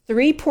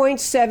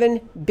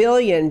 $3.7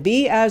 billion,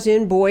 B as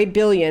in boy,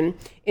 billion,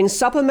 in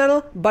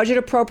supplemental budget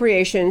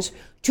appropriations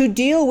to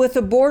deal with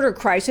the border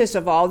crisis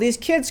of all these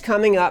kids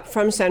coming up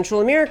from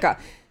Central America.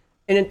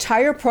 An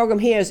entire program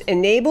he has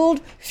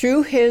enabled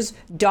through his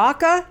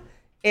DACA,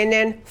 and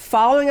then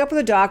following up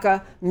with the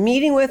DACA,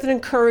 meeting with and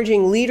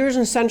encouraging leaders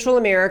in Central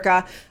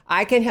America.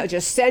 I can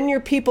just send your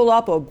people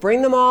up, or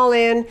bring them all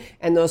in,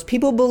 and those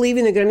people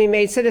believing they're going to be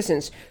made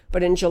citizens.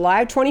 But in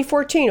July of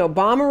 2014,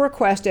 Obama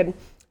requested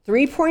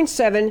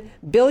 $3.7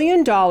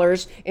 billion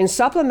in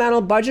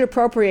supplemental budget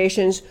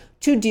appropriations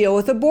to deal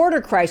with the border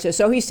crisis.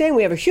 So he's saying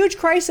we have a huge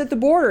crisis at the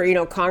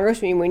border,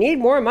 Congress, we need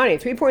more money,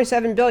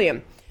 $3.7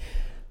 billion.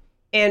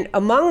 And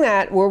among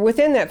that,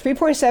 within that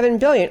 $3.7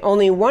 billion,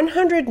 only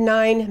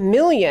 $109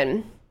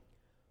 million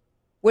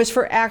was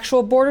for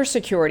actual border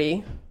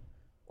security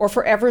or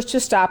for efforts to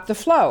stop the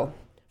flow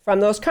from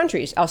those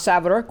countries, El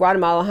Salvador,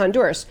 Guatemala,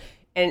 Honduras.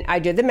 And I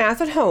did the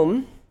math at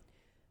home.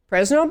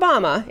 President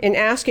Obama, in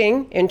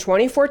asking in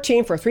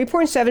 2014 for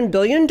 $3.7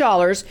 billion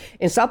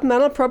in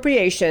supplemental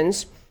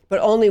appropriations, but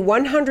only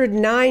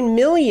 $109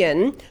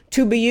 million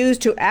to be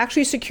used to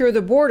actually secure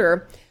the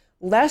border,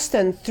 less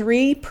than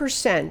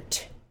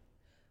 3%.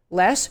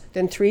 Less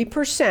than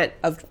 3%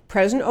 of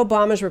President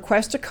Obama's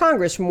request to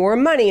Congress for more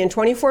money in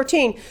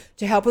 2014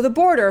 to help with the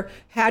border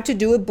had to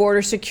do with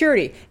border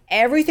security.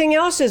 Everything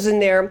else is in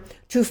there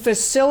to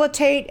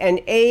facilitate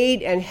and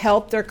aid and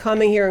help their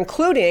coming here,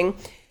 including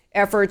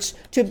efforts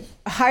to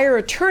hire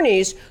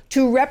attorneys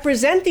to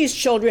represent these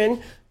children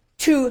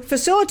to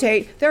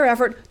facilitate their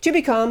effort to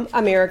become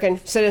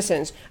American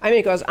citizens. I mean,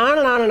 it goes on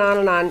and on and on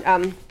and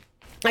on.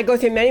 I go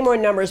through many more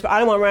numbers, but I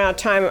don't want to run out of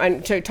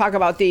time to talk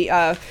about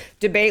the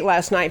debate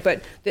last night.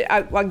 But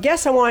I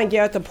guess I want to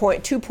get at the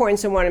point, 2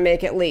 points I want to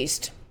make at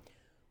least.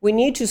 We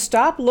need to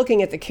stop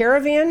looking at the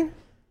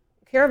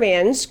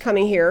caravans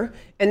coming here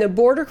and the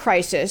border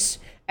crisis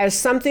as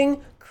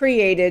something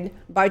created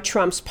by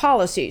Trump's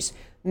policies.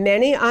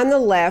 Many on the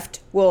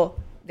left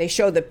they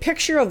show the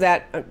picture of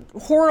that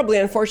horribly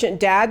unfortunate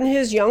dad and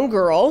his young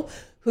girl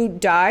who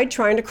died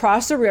trying to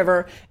cross the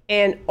river,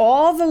 and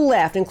all the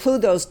left,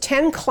 include those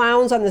 10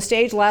 clowns on the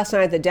stage last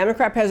night at the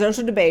Democrat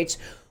presidential debates,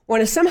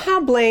 want to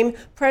somehow blame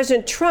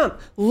President Trump.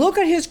 Look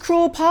at his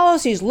cruel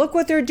policies. Look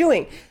what they're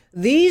doing.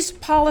 These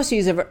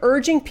policies of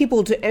urging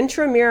people to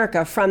enter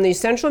America from these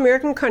Central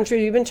American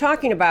countries we've been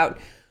talking about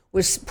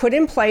was put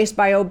in place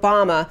by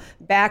Obama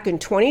back in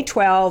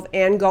 2012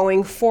 and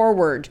going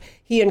forward.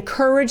 He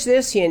encouraged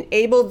this, he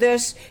enabled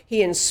this,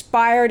 he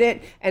inspired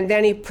it, and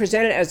then he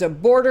presented it as a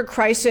border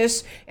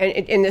crisis. And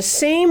in the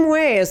same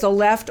way as the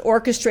left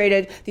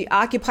orchestrated the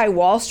Occupy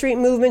Wall Street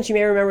movement, you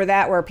may remember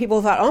that, where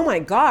people thought, oh my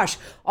gosh,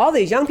 all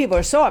these young people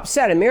are so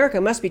upset, America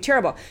must be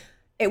terrible.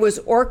 It was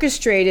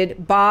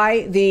orchestrated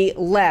by the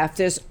left.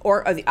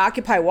 The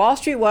Occupy Wall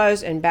Street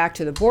was, and back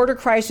to the border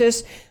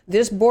crisis.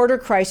 This border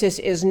crisis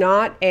is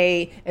not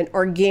an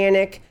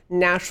organic,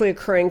 naturally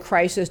occurring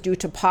crisis due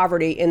to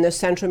poverty in the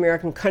Central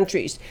American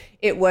countries.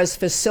 It was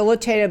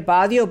facilitated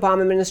by the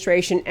Obama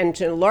administration and,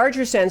 in a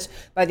larger sense,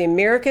 by the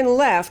American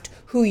left,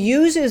 who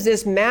uses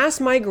this mass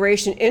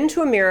migration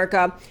into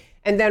America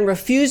and then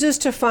refuses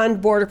to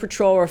fund Border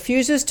Patrol,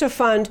 refuses to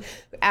fund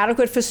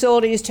adequate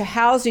facilities to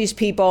house these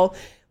people,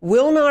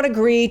 will not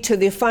agree to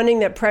the funding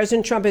that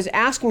President Trump is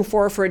asking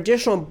for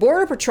additional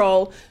Border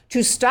Patrol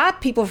to stop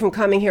people from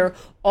coming here.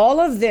 All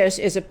of this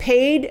is a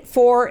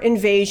paid-for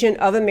invasion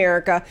of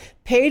America,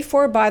 paid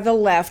for by the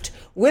left,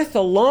 with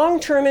the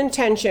long-term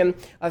intention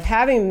of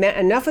having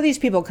enough of these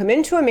people come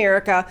into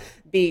America,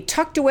 be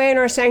tucked away in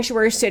our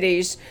sanctuary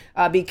cities,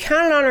 be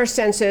counted on our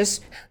census,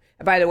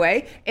 by the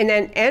way, and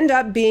then end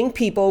up being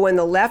people, when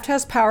the left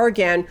has power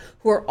again,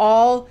 who are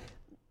all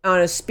on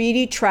a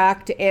speedy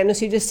track to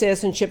amnesty, to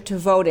citizenship, to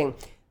voting.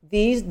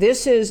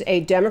 This is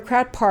a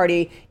Democrat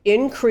Party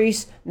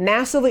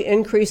massively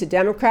increase the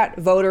Democrat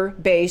voter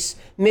base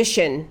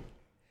mission,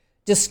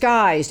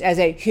 disguised as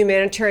a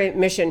humanitarian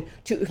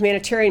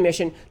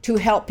mission to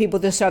help people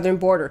at the southern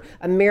border.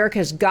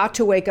 America's got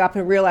to wake up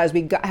and realize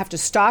have to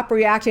stop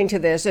reacting to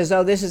this as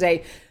though this is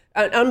an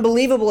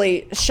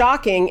unbelievably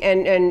shocking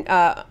and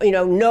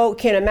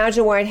can't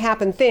imagine why it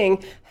happened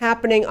thing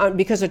happening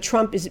because of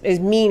Trump is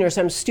mean or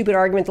some stupid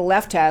argument the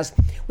left has.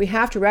 We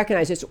have to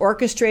recognize it's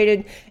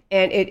orchestrated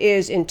and it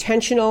is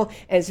intentional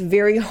and it's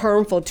very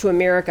harmful to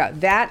America.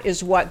 That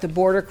is what the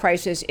border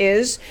crisis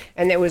is,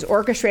 and it was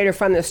orchestrated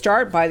from the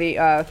start by the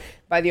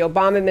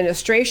Obama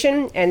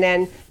administration, and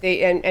then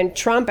and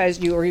Trump, as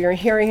you're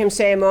hearing him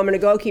say a moment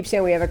ago, keeps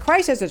saying we have a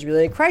crisis. It's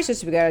really a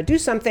crisis. We got to do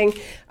something.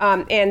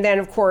 And then,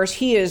 of course,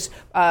 he is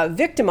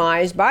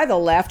victimized by the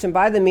left and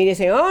by the media,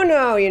 saying, "Oh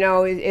no,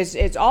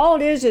 it's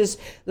all it is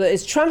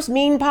Trump's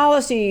mean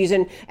policies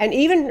and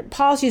even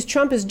policies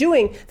Trump is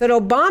doing that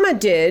Obama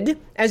did,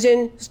 as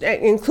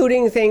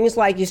including things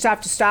like you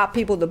have to stop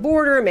people at the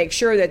border, make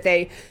sure that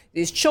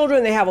these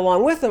children they have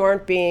along with them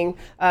aren't being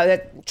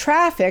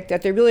trafficked,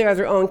 that they really are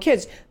their own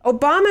kids."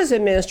 Obama's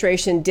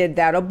administration did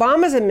that.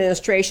 Obama's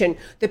administration,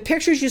 the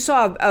pictures you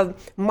saw of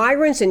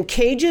migrants in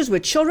cages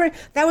with children,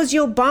 that was the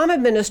Obama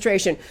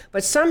administration.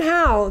 But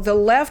somehow the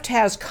left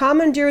has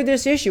commandeered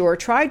this issue, or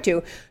tried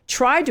to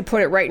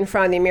put it right in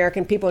front of the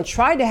American people and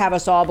tried to have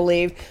us all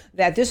believe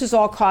that this is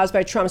all caused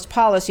by Trump's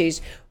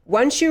policies.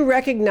 Once you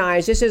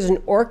recognize this is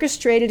an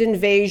orchestrated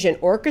invasion,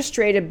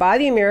 orchestrated by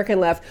the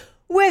American left,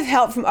 with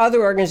help from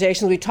other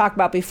organizations we talked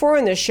about before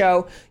in this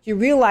show, you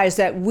realize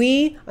that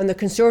we, on the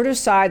conservative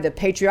side, the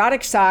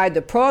patriotic side,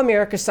 the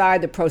pro-America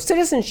side, the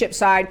pro-citizenship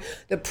side,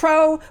 the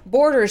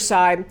pro-border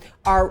side,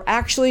 are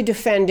actually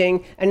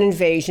defending an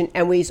invasion,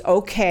 and it's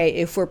okay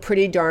if we're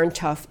pretty darn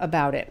tough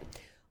about it.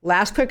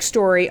 Last quick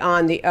story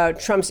on the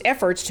Trump's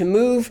efforts to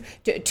move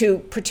to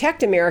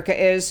protect America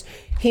is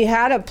he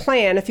had a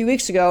plan a few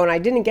weeks ago, and I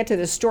didn't get to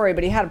this story,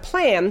 but he had a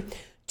plan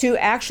to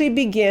actually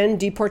begin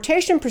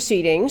deportation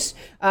proceedings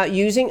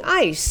using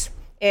ICE.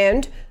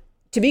 And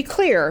to be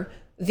clear,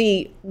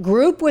 the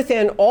group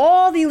within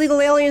all the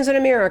illegal aliens in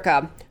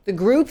America, the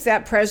group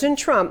that President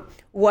Trump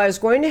was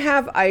going to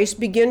have ICE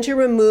begin to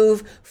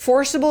remove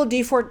forcible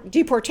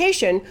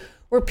deportation,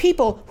 were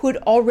people who had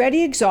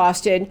already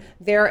exhausted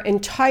their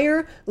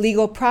entire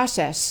legal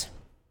process.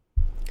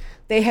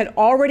 They had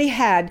already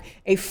had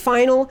a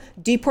final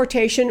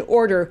deportation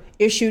order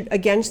issued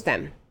against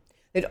them.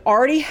 They'd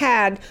already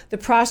had the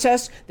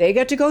process they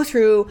get to go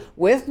through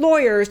with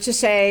lawyers to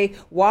say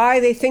why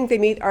they think they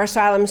meet our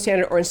asylum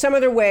standard or in some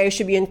other way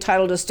should be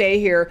entitled to stay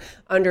here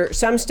under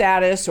some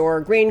status or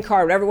green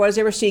card, whatever it was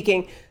they were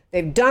seeking.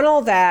 They've done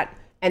all that,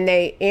 and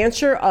the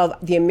answer of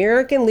the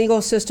American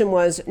legal system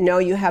was, no,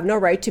 you have no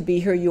right to be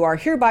here. You are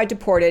hereby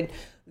deported.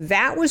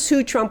 That was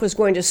who Trump was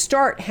going to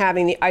start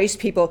having the ICE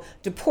people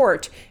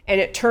deport. And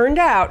it turned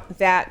out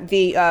that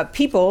the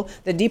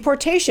the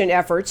deportation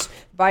efforts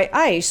by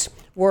ICE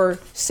were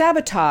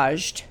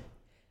sabotaged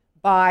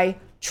by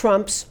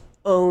Trump's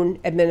own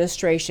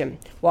administration.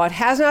 While it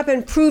has not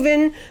been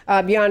proven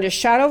beyond a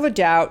shadow of a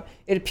doubt,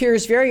 it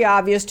appears very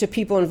obvious to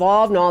people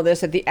involved in all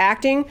this that the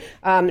acting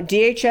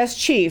DHS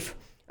chief,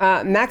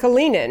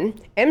 McAleenan,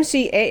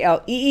 M-C-A-L-E-E-N-A-N,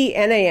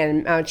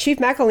 Chief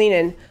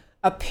McAleenan,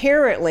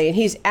 apparently, and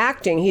he's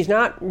acting, he's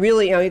not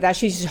really,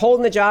 he's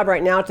holding the job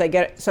right now till they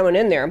get someone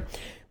in there,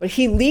 but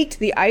he leaked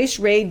the ICE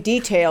raid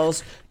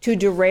details to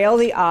derail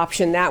the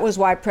option. That was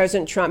why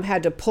President Trump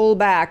had to pull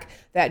back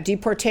that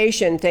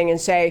deportation thing and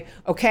say,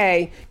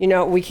 okay,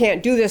 we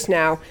can't do this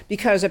now,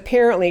 because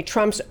apparently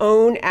Trump's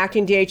own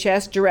acting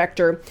DHS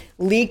director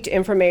leaked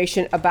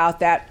information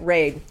about that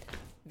raid.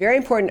 Very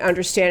important to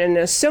understand. And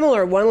a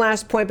similar, one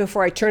last point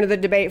before I turn to the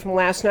debate from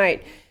last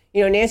night.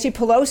 Nancy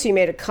Pelosi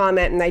made a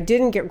comment, and I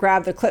didn't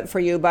grab the clip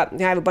for you, but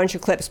I have a bunch of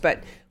clips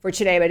for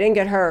today, but I didn't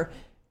get her.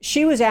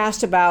 She was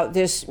asked about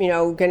this,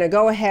 going to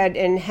go ahead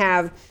and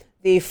have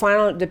the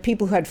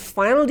people who had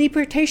final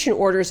deportation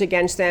orders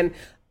against them,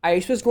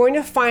 ICE was going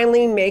to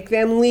finally make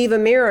them leave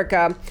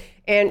America.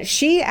 And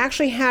she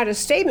actually had a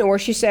statement where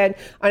she said,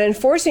 on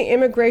enforcing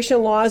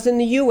immigration laws in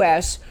the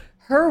U.S.,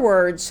 her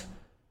words,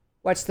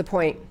 what's the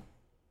point?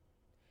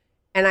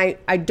 And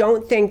I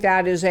don't think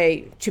that is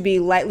to be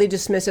lightly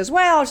dismissed as,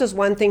 well, it's just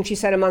one thing she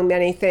said among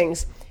many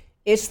things.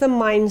 It's the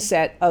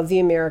mindset of the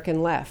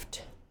American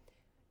left.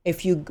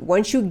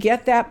 Once you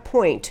get that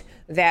point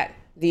that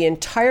the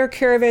entire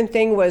caravan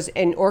thing was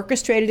an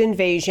orchestrated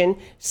invasion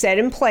set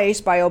in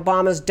place by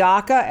Obama's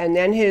DACA and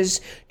then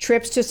his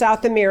trips to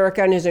South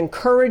America and his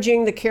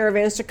encouraging the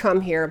caravans to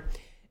come here,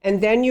 and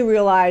then you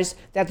realize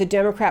that the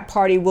Democrat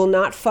Party will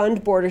not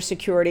fund border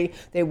security.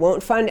 They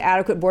won't fund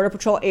adequate Border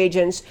Patrol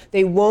agents.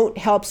 They won't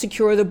help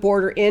secure the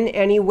border in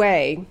any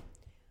way.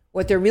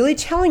 What they're really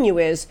telling you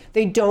is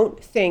they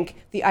don't think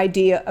the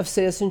idea of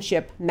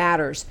citizenship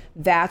matters.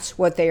 That's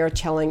what they are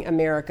telling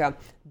America.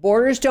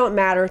 Borders don't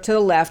matter to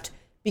the left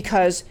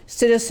because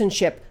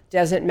citizenship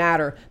doesn't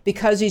matter,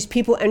 because these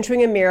people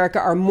entering America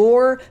are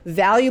more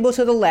valuable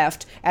to the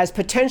left as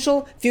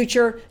potential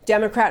future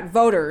Democrat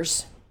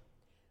voters.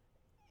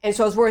 And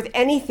so it's worth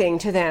anything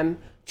to them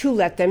to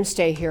let them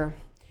stay here.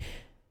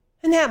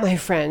 And that, my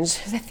friends,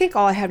 is I think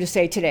all I have to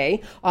say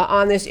today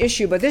on this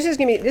issue. But this is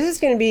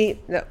going to be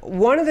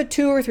one of the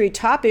 2 or 3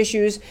 top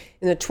issues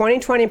in the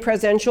 2020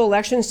 presidential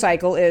election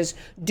cycle is,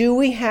 do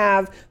we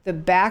have the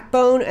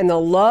backbone and the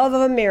love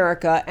of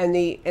America and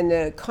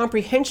the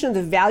comprehension of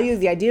the value of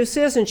the idea of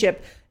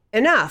citizenship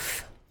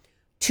enough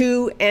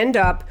to end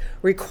up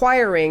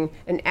requiring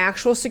an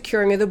actual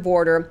securing of the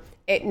border,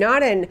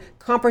 not in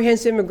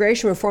comprehensive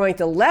immigration reform like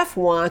the left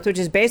wants, which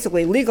is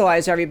basically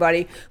legalize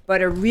everybody,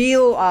 but a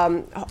real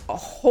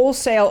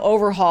wholesale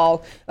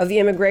overhaul of the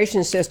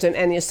immigration system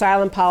and the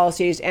asylum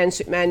policies and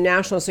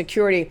national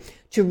security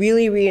to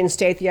really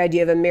reinstate the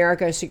idea of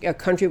America, a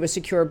country with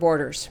secure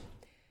borders.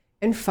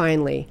 And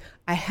finally,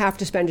 I have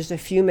to spend just a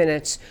few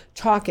minutes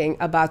talking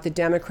about the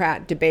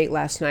Democrat debate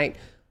last night.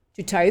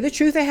 To tell you the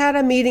truth, I had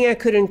a meeting I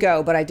couldn't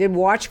go, but I did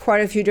watch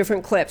quite a few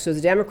different clips. It was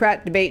the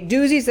Democrat debate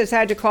Doozies that's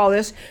had to call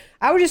this.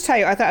 I would just tell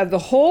you, I thought of the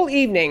whole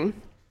evening,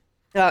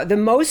 the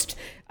most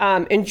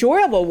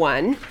enjoyable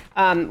one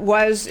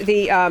was of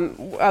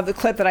the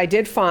clip that I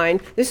did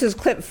find. This is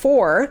clip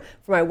 4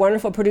 from my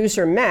wonderful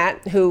producer,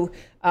 Matt, who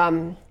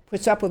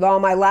puts up with all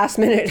my last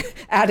minute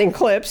adding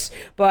clips.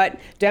 But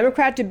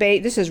Democrat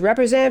debate, this is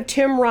Representative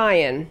Tim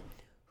Ryan,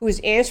 who is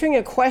answering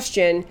a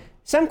question.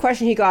 Some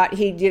question he got,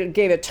 he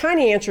gave a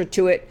tiny answer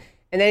to it,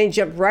 and then he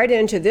jumped right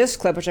into this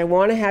clip, which I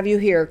want to have you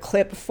hear,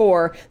 clip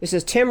 4. This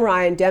is Tim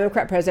Ryan,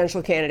 Democrat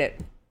presidential candidate.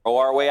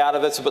 Our way out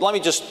of it. But let me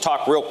just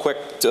talk real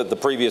quick to the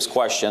previous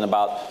question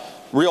about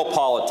real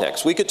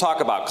politics. We could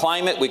talk about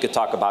climate, we could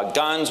talk about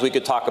guns, we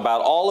could talk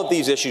about all of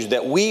these issues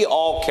that we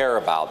all care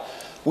about.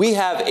 We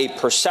have a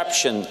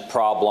perception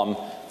problem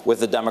with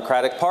the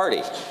Democratic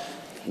Party.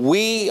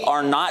 We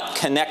are not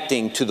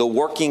connecting to the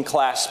working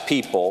class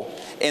people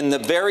in the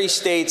very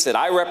states that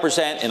I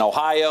represent, in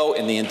Ohio,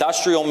 in the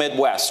industrial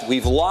Midwest.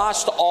 We've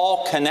lost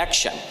all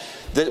connection.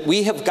 That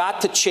we have got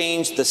to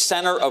change the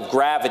center of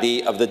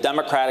gravity of the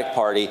Democratic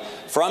Party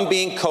from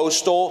being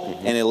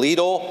coastal and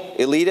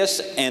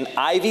elitist and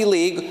Ivy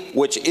League,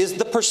 which is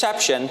the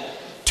perception,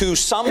 to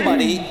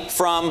somebody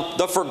from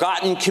the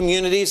forgotten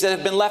communities that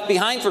have been left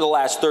behind for the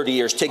last 30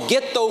 years, to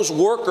get those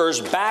workers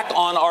back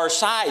on our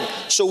side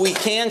so we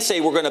can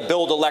say we're going to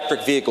build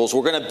electric vehicles,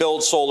 we're going to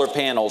build solar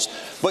panels.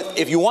 But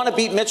if you want to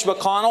beat Mitch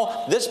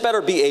McConnell, this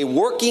better be a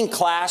working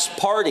class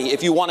party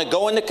if you want to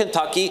go into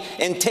Kentucky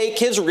and take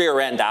his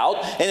rear end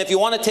out. And if you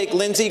want to take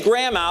Lindsey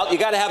Graham out, you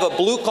got to have a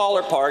blue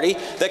collar party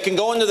that can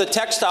go into the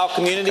textile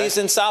communities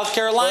in South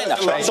Carolina.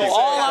 So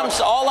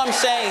all I'm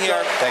saying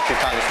here, Thank you,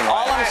 Congressman.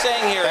 All I'm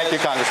saying here, Thank you,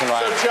 Congressman. Congressman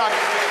Ryan. So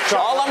Chuck,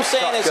 All I'm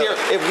saying is here,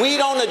 if we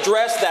don't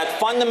address that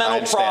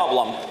fundamental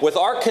problem with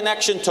our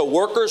connection to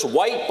workers,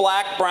 white,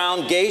 black,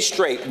 brown, gay,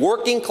 straight,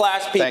 working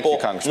class people,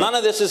 none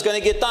of this is going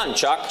to get done,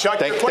 Chuck.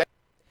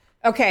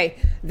 Okay,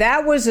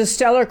 that was a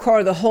stellar quote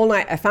of the whole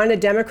night. I found a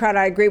Democrat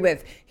I agree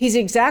with. He's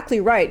exactly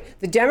right.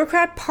 The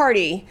Democrat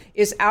Party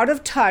is out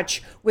of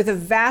touch with a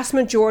vast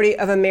majority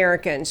of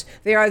Americans.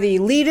 They are the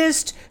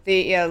elitist,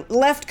 the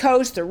left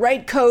coast, the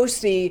right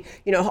coast, the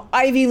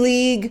Ivy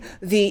League,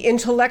 the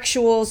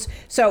intellectuals.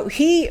 So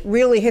he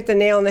really hit the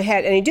nail on the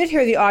head, and he did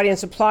hear the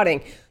audience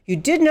applauding. You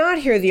did not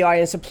hear the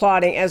audience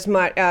applauding as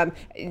much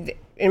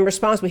in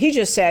response to what he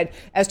just said,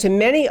 as to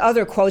many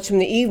other quotes from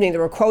the evening. There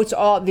were quotes,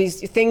 all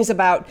these things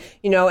about,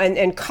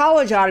 and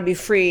college ought to be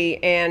free,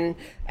 and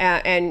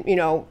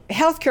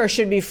healthcare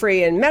should be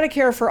free, and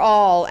Medicare for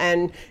all,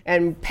 and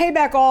pay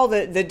back all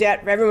the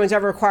debt everyone's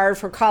ever acquired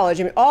for college.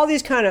 I mean, all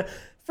these kind of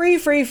free.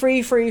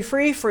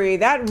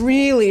 That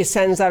really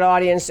sends that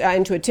audience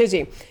into a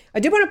tizzy. I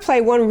do want to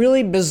play one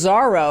really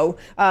bizarro.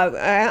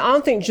 I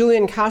don't think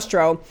Julian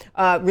Castro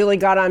really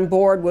got on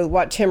board with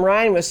what Tim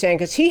Ryan was saying,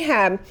 because he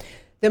had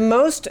the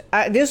most,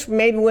 this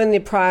may win the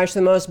prize,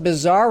 the most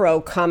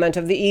bizarro comment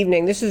of the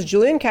evening. This is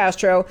Julian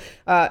Castro,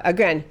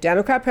 again,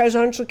 Democrat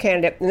presidential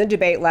candidate, in the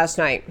debate last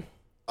night.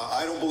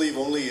 I don't believe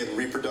only in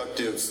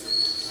reproductive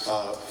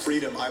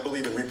freedom. I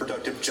believe in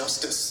reproductive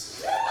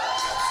justice. And,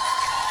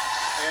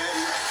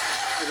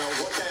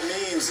 what that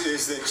means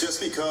is that just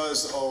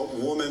because a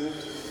woman,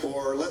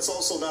 or let's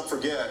also not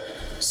forget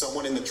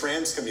someone in the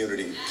trans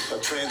community, a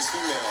trans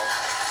female,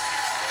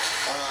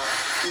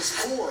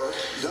 is poor,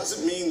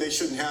 doesn't mean they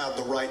shouldn't have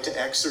the right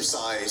to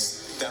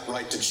exercise that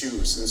right to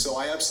choose. And so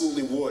I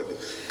absolutely would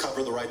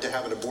cover the right to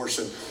have an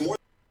abortion.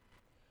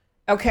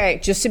 Okay,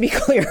 just to be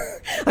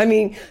clear, I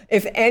mean,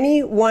 if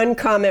any one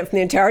comment from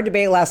the entire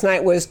debate last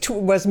night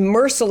was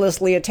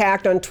mercilessly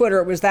attacked on Twitter,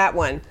 it was that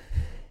one.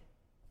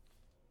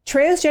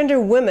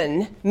 Transgender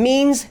woman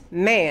means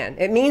man.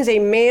 It means a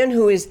man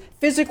who is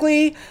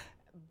physically,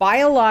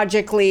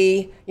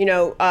 biologically,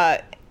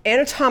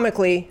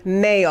 anatomically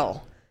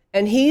male.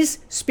 And he's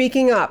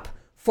speaking up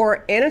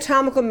for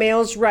anatomical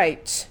males'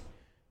 rights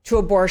to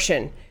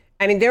abortion.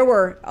 I mean, there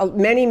were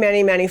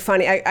many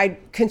funny, I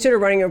consider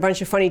running a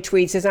bunch of funny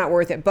tweets. It's not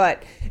worth it.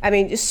 But, I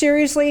mean,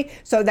 seriously,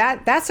 so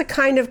that's a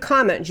kind of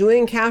comment,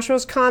 Julian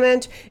Castro's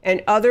comment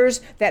and others,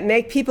 that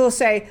make people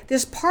say,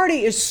 this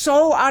party is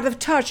so out of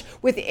touch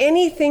with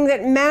anything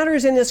that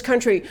matters in this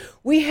country.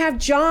 We have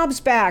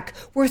jobs back.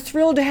 We're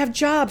thrilled to have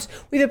jobs.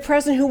 We have a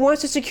president who wants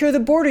to secure the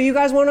border. You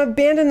guys want to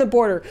abandon the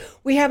border.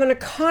 We have an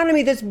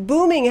economy that's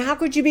booming. How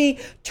could you be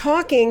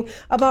talking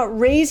about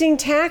raising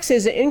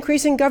taxes and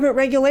increasing government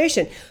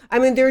regulation? I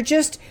mean,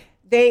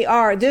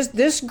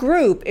 this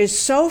group is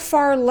so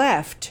far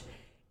left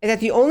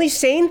that the only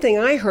sane thing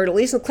I heard, at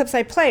least in the clips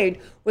I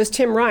played, was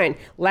Tim Ryan.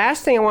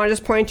 Last thing I want to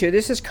just point to,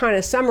 this is kind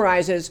of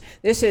summarizes,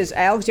 this is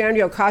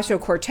Alexandria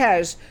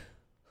Ocasio-Cortez,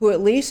 who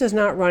at least is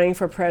not running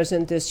for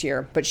president this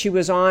year, but she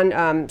was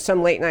on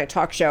some late night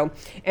talk show,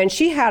 and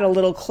she had a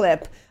little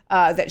clip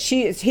that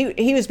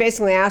he was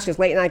basically asked, as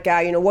late night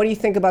guy, what do you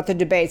think about the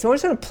debate? So I'm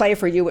just going to play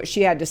for you what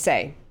she had to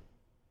say.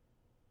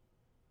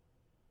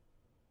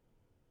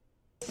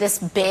 This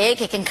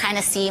big, it can kind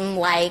of seem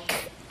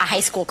like a high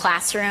school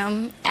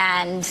classroom,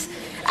 and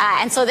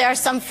so there are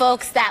some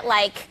folks that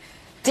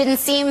didn't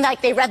seem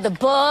like they read the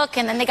book,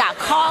 and then they got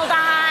called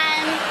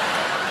on.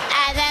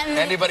 And then,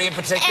 anybody in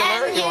particular?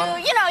 And you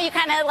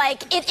kind of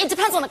it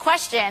depends on the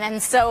question,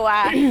 and so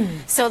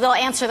so they'll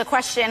answer the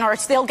question, or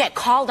they'll get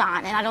called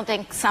on. And I don't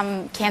think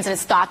some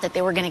candidates thought that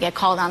they were going to get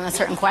called on a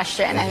certain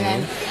question, and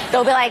then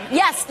they'll be like,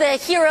 "Yes, the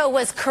hero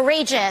was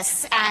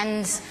courageous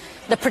and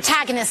the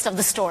protagonist of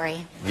the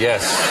story."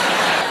 Yes.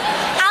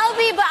 I'll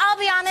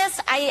be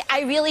honest.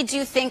 I really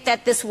do think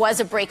that this was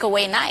a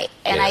breakaway night,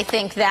 and I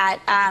think that.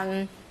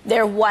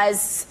 There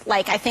was,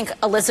 I think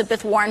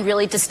Elizabeth Warren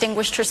really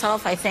distinguished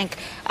herself. I think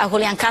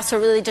Julian Castro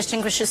really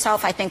distinguished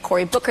herself. I think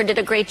Cory Booker did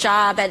a great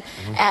job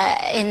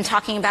in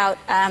talking about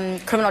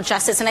criminal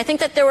justice. And I think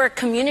that there were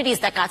communities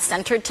that got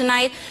centered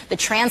tonight. The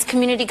trans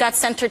community got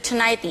centered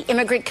tonight. The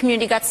immigrant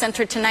community got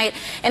centered tonight.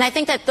 And I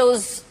think that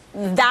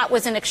that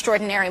was an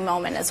extraordinary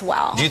moment as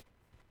well.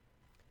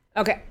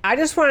 Okay, I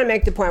just want to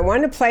make the point. I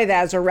wanted to play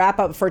that as a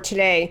wrap-up for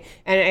today.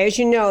 And as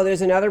you know,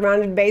 there's another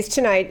round of debates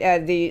tonight.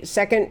 The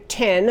second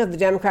 10 of the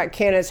Democrat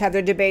candidates have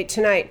their debate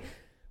tonight.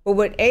 But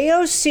what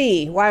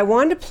AOC, why I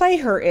wanted to play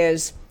her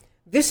is,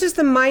 this is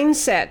the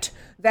mindset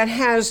that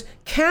has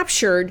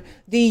captured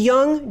the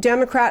young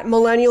Democrat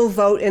millennial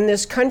vote in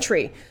this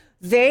country.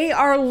 They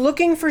are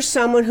looking for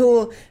someone who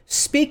will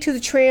speak to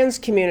the trans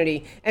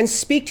community and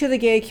speak to the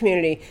gay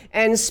community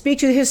and speak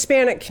to the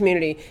Hispanic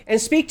community and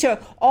speak to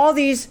all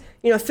these,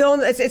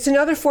 it's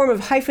another form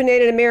of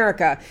hyphenated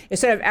America.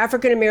 Instead of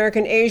African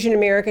American, Asian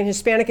American,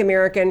 Hispanic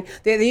American,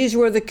 these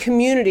were the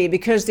community,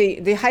 because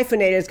the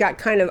hyphenated got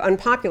kind of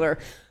unpopular.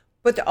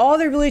 But all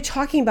they're really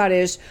talking about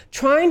is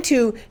trying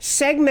to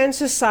segment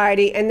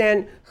society, and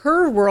then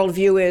her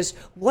worldview is,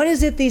 what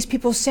is it these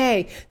people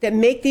say that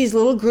make these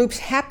little groups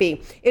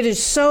happy? It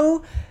is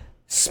so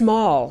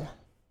small,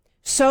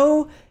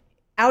 so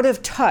out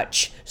of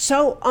touch,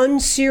 so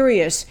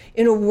unserious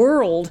in a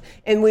world,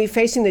 and we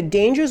facing the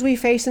dangers we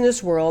face in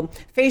this world,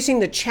 facing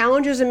the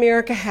challenges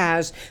America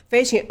has,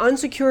 facing an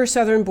unsecure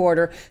southern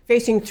border,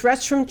 facing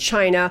threats from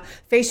China,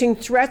 facing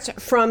threats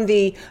from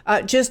the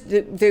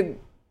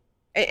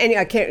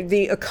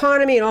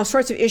economy and all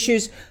sorts of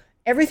issues.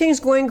 Everything's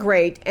going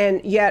great,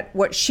 and yet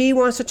what she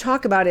wants to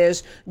talk about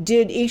is,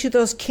 did each of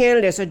those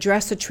candidates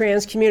address the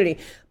trans community?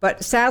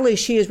 But sadly,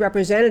 she is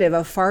representative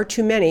of far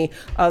too many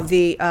of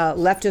the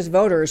leftist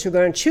voters who are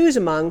going to choose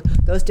among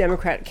those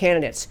Democrat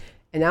candidates.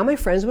 And now, my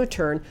friends, will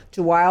turn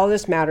to why all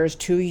this matters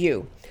to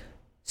you.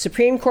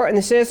 Supreme Court and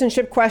the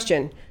citizenship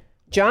question.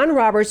 John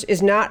Roberts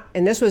is not,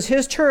 and this was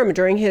his term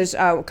during his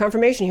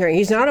confirmation hearing,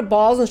 he's not a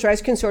balls and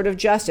strikes conservative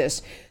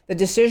justice. The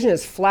decision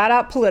is flat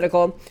out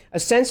political. A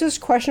census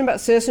question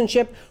about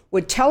citizenship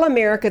would tell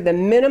America the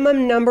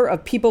minimum number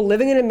of people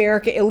living in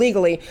America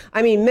illegally,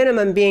 I mean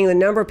minimum being the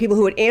number of people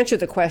who would answer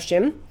the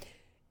question,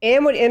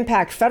 and would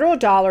impact federal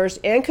dollars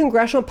and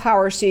congressional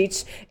power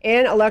seats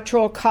and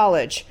electoral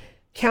college.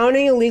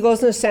 Counting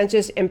illegals in the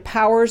census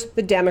empowers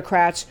the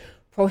Democrats.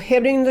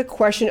 Prohibiting the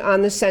question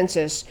on the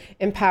census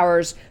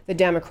empowers the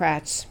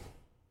Democrats.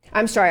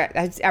 I'm sorry,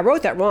 I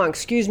wrote that wrong.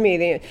 Excuse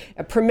me.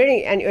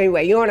 Permitting,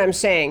 anyway, you know what I'm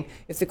saying.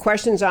 If the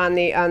question's on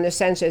the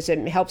census,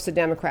 it helps the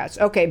Democrats.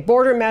 Okay,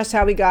 border mess,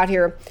 how we got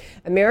here.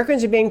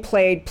 Americans are being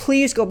played.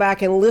 Please go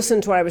back and listen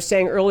to what I was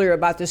saying earlier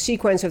about the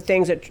sequence of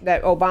things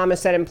that Obama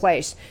set in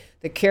place.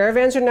 The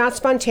caravans are not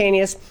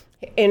spontaneous.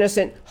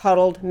 Innocent,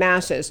 huddled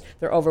masses.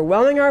 They're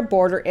overwhelming our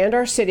border and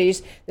our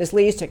cities. This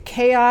leads to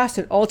chaos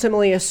and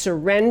ultimately a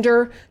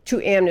surrender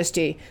to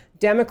amnesty.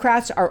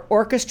 Democrats are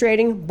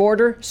orchestrating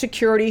border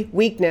security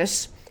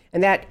weakness,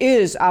 and that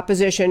is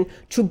opposition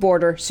to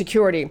border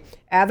security.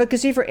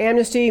 Advocacy for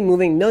amnesty,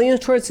 moving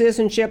millions towards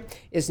citizenship,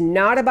 is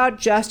not about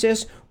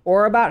justice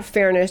or about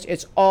fairness.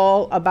 It's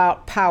all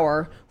about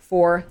power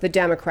for the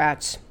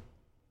Democrats.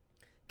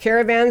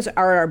 Caravans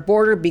are at our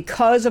border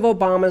because of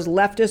Obama's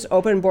leftist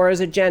open borders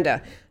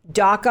agenda.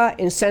 DACA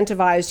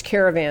incentivized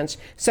caravans.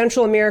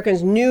 Central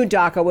Americans knew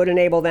DACA would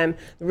enable them.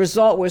 The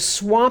result was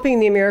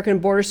swamping the American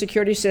border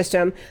security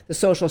system, the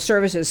social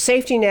services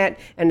safety net,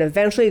 and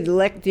eventually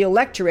the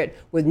electorate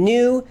with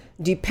new,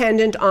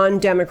 dependent on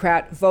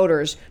Democrat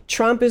voters.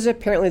 Trump is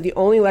apparently the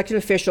only elected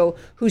official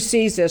who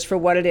sees this for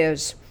what it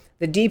is.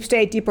 The deep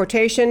state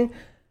deportation.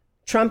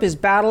 Trump is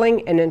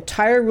battling an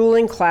entire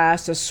ruling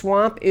class. The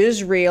swamp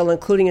is real,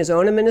 including his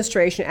own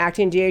administration,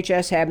 acting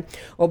DHS head.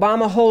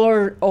 Obama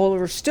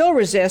holders still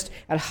resist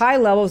at high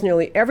levels,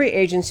 nearly every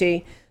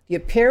agency. The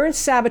apparent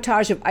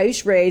sabotage of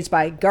ICE raids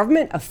by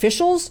government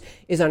officials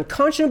is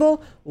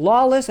unconscionable,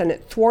 lawless, and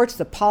it thwarts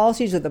the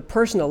policies of the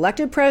person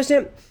elected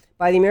president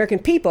by the American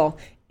people,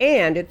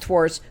 and it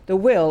thwarts the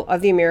will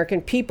of the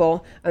American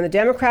people. On the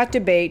Democrat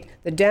debate,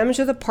 the Dems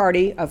are the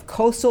party of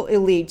coastal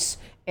elites,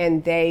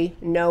 and they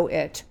know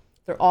it.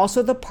 They're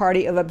also the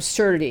party of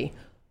absurdity.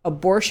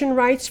 Abortion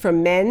rights for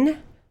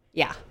men?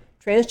 Yeah,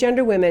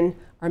 transgender women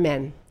are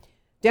men.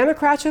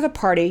 Democrats are the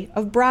party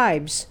of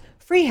bribes.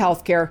 Free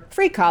healthcare,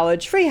 free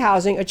college, free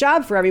housing, a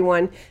job for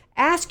everyone.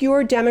 Ask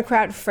your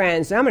Democrat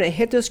friends, and I'm going to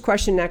hit this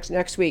question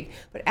next week,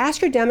 but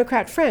ask your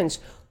Democrat friends,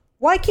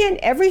 why can't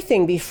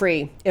everything be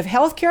free? If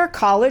healthcare,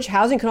 college,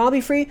 housing can all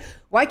be free,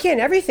 why can't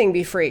everything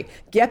be free?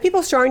 Get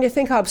people starting to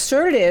think how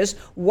absurd it is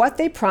what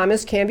they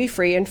promise can be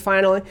free. And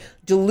finally,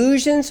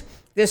 delusions.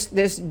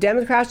 This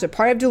Democrats are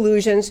part of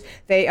delusions.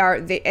 They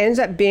ends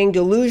up being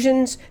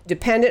delusions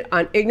dependent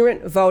on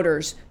ignorant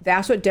voters.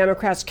 That's what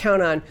Democrats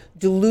count on,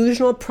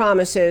 delusional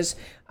promises,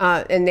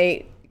 and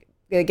they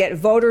get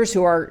voters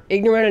who are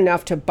ignorant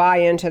enough to buy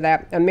into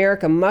that.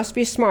 America must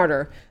be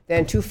smarter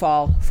than to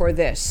fall for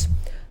this.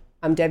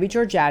 I'm Debbie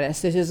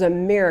Georgatos. This is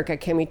America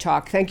Can We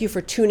Talk. Thank you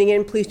for tuning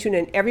in. Please tune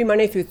in every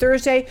Monday through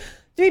Thursday,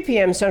 3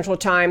 p.m. Central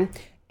Time.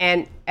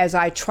 And as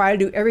I try to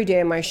do every day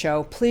on my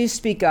show, please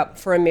speak up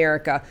for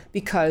America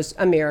because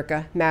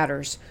America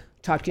matters.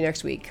 Talk to you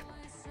next week.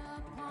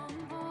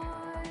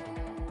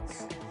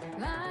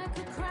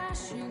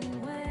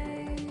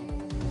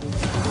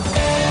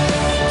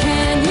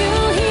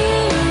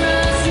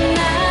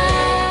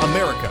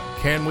 America,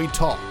 Can We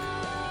Talk?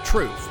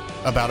 Truth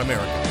about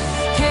America.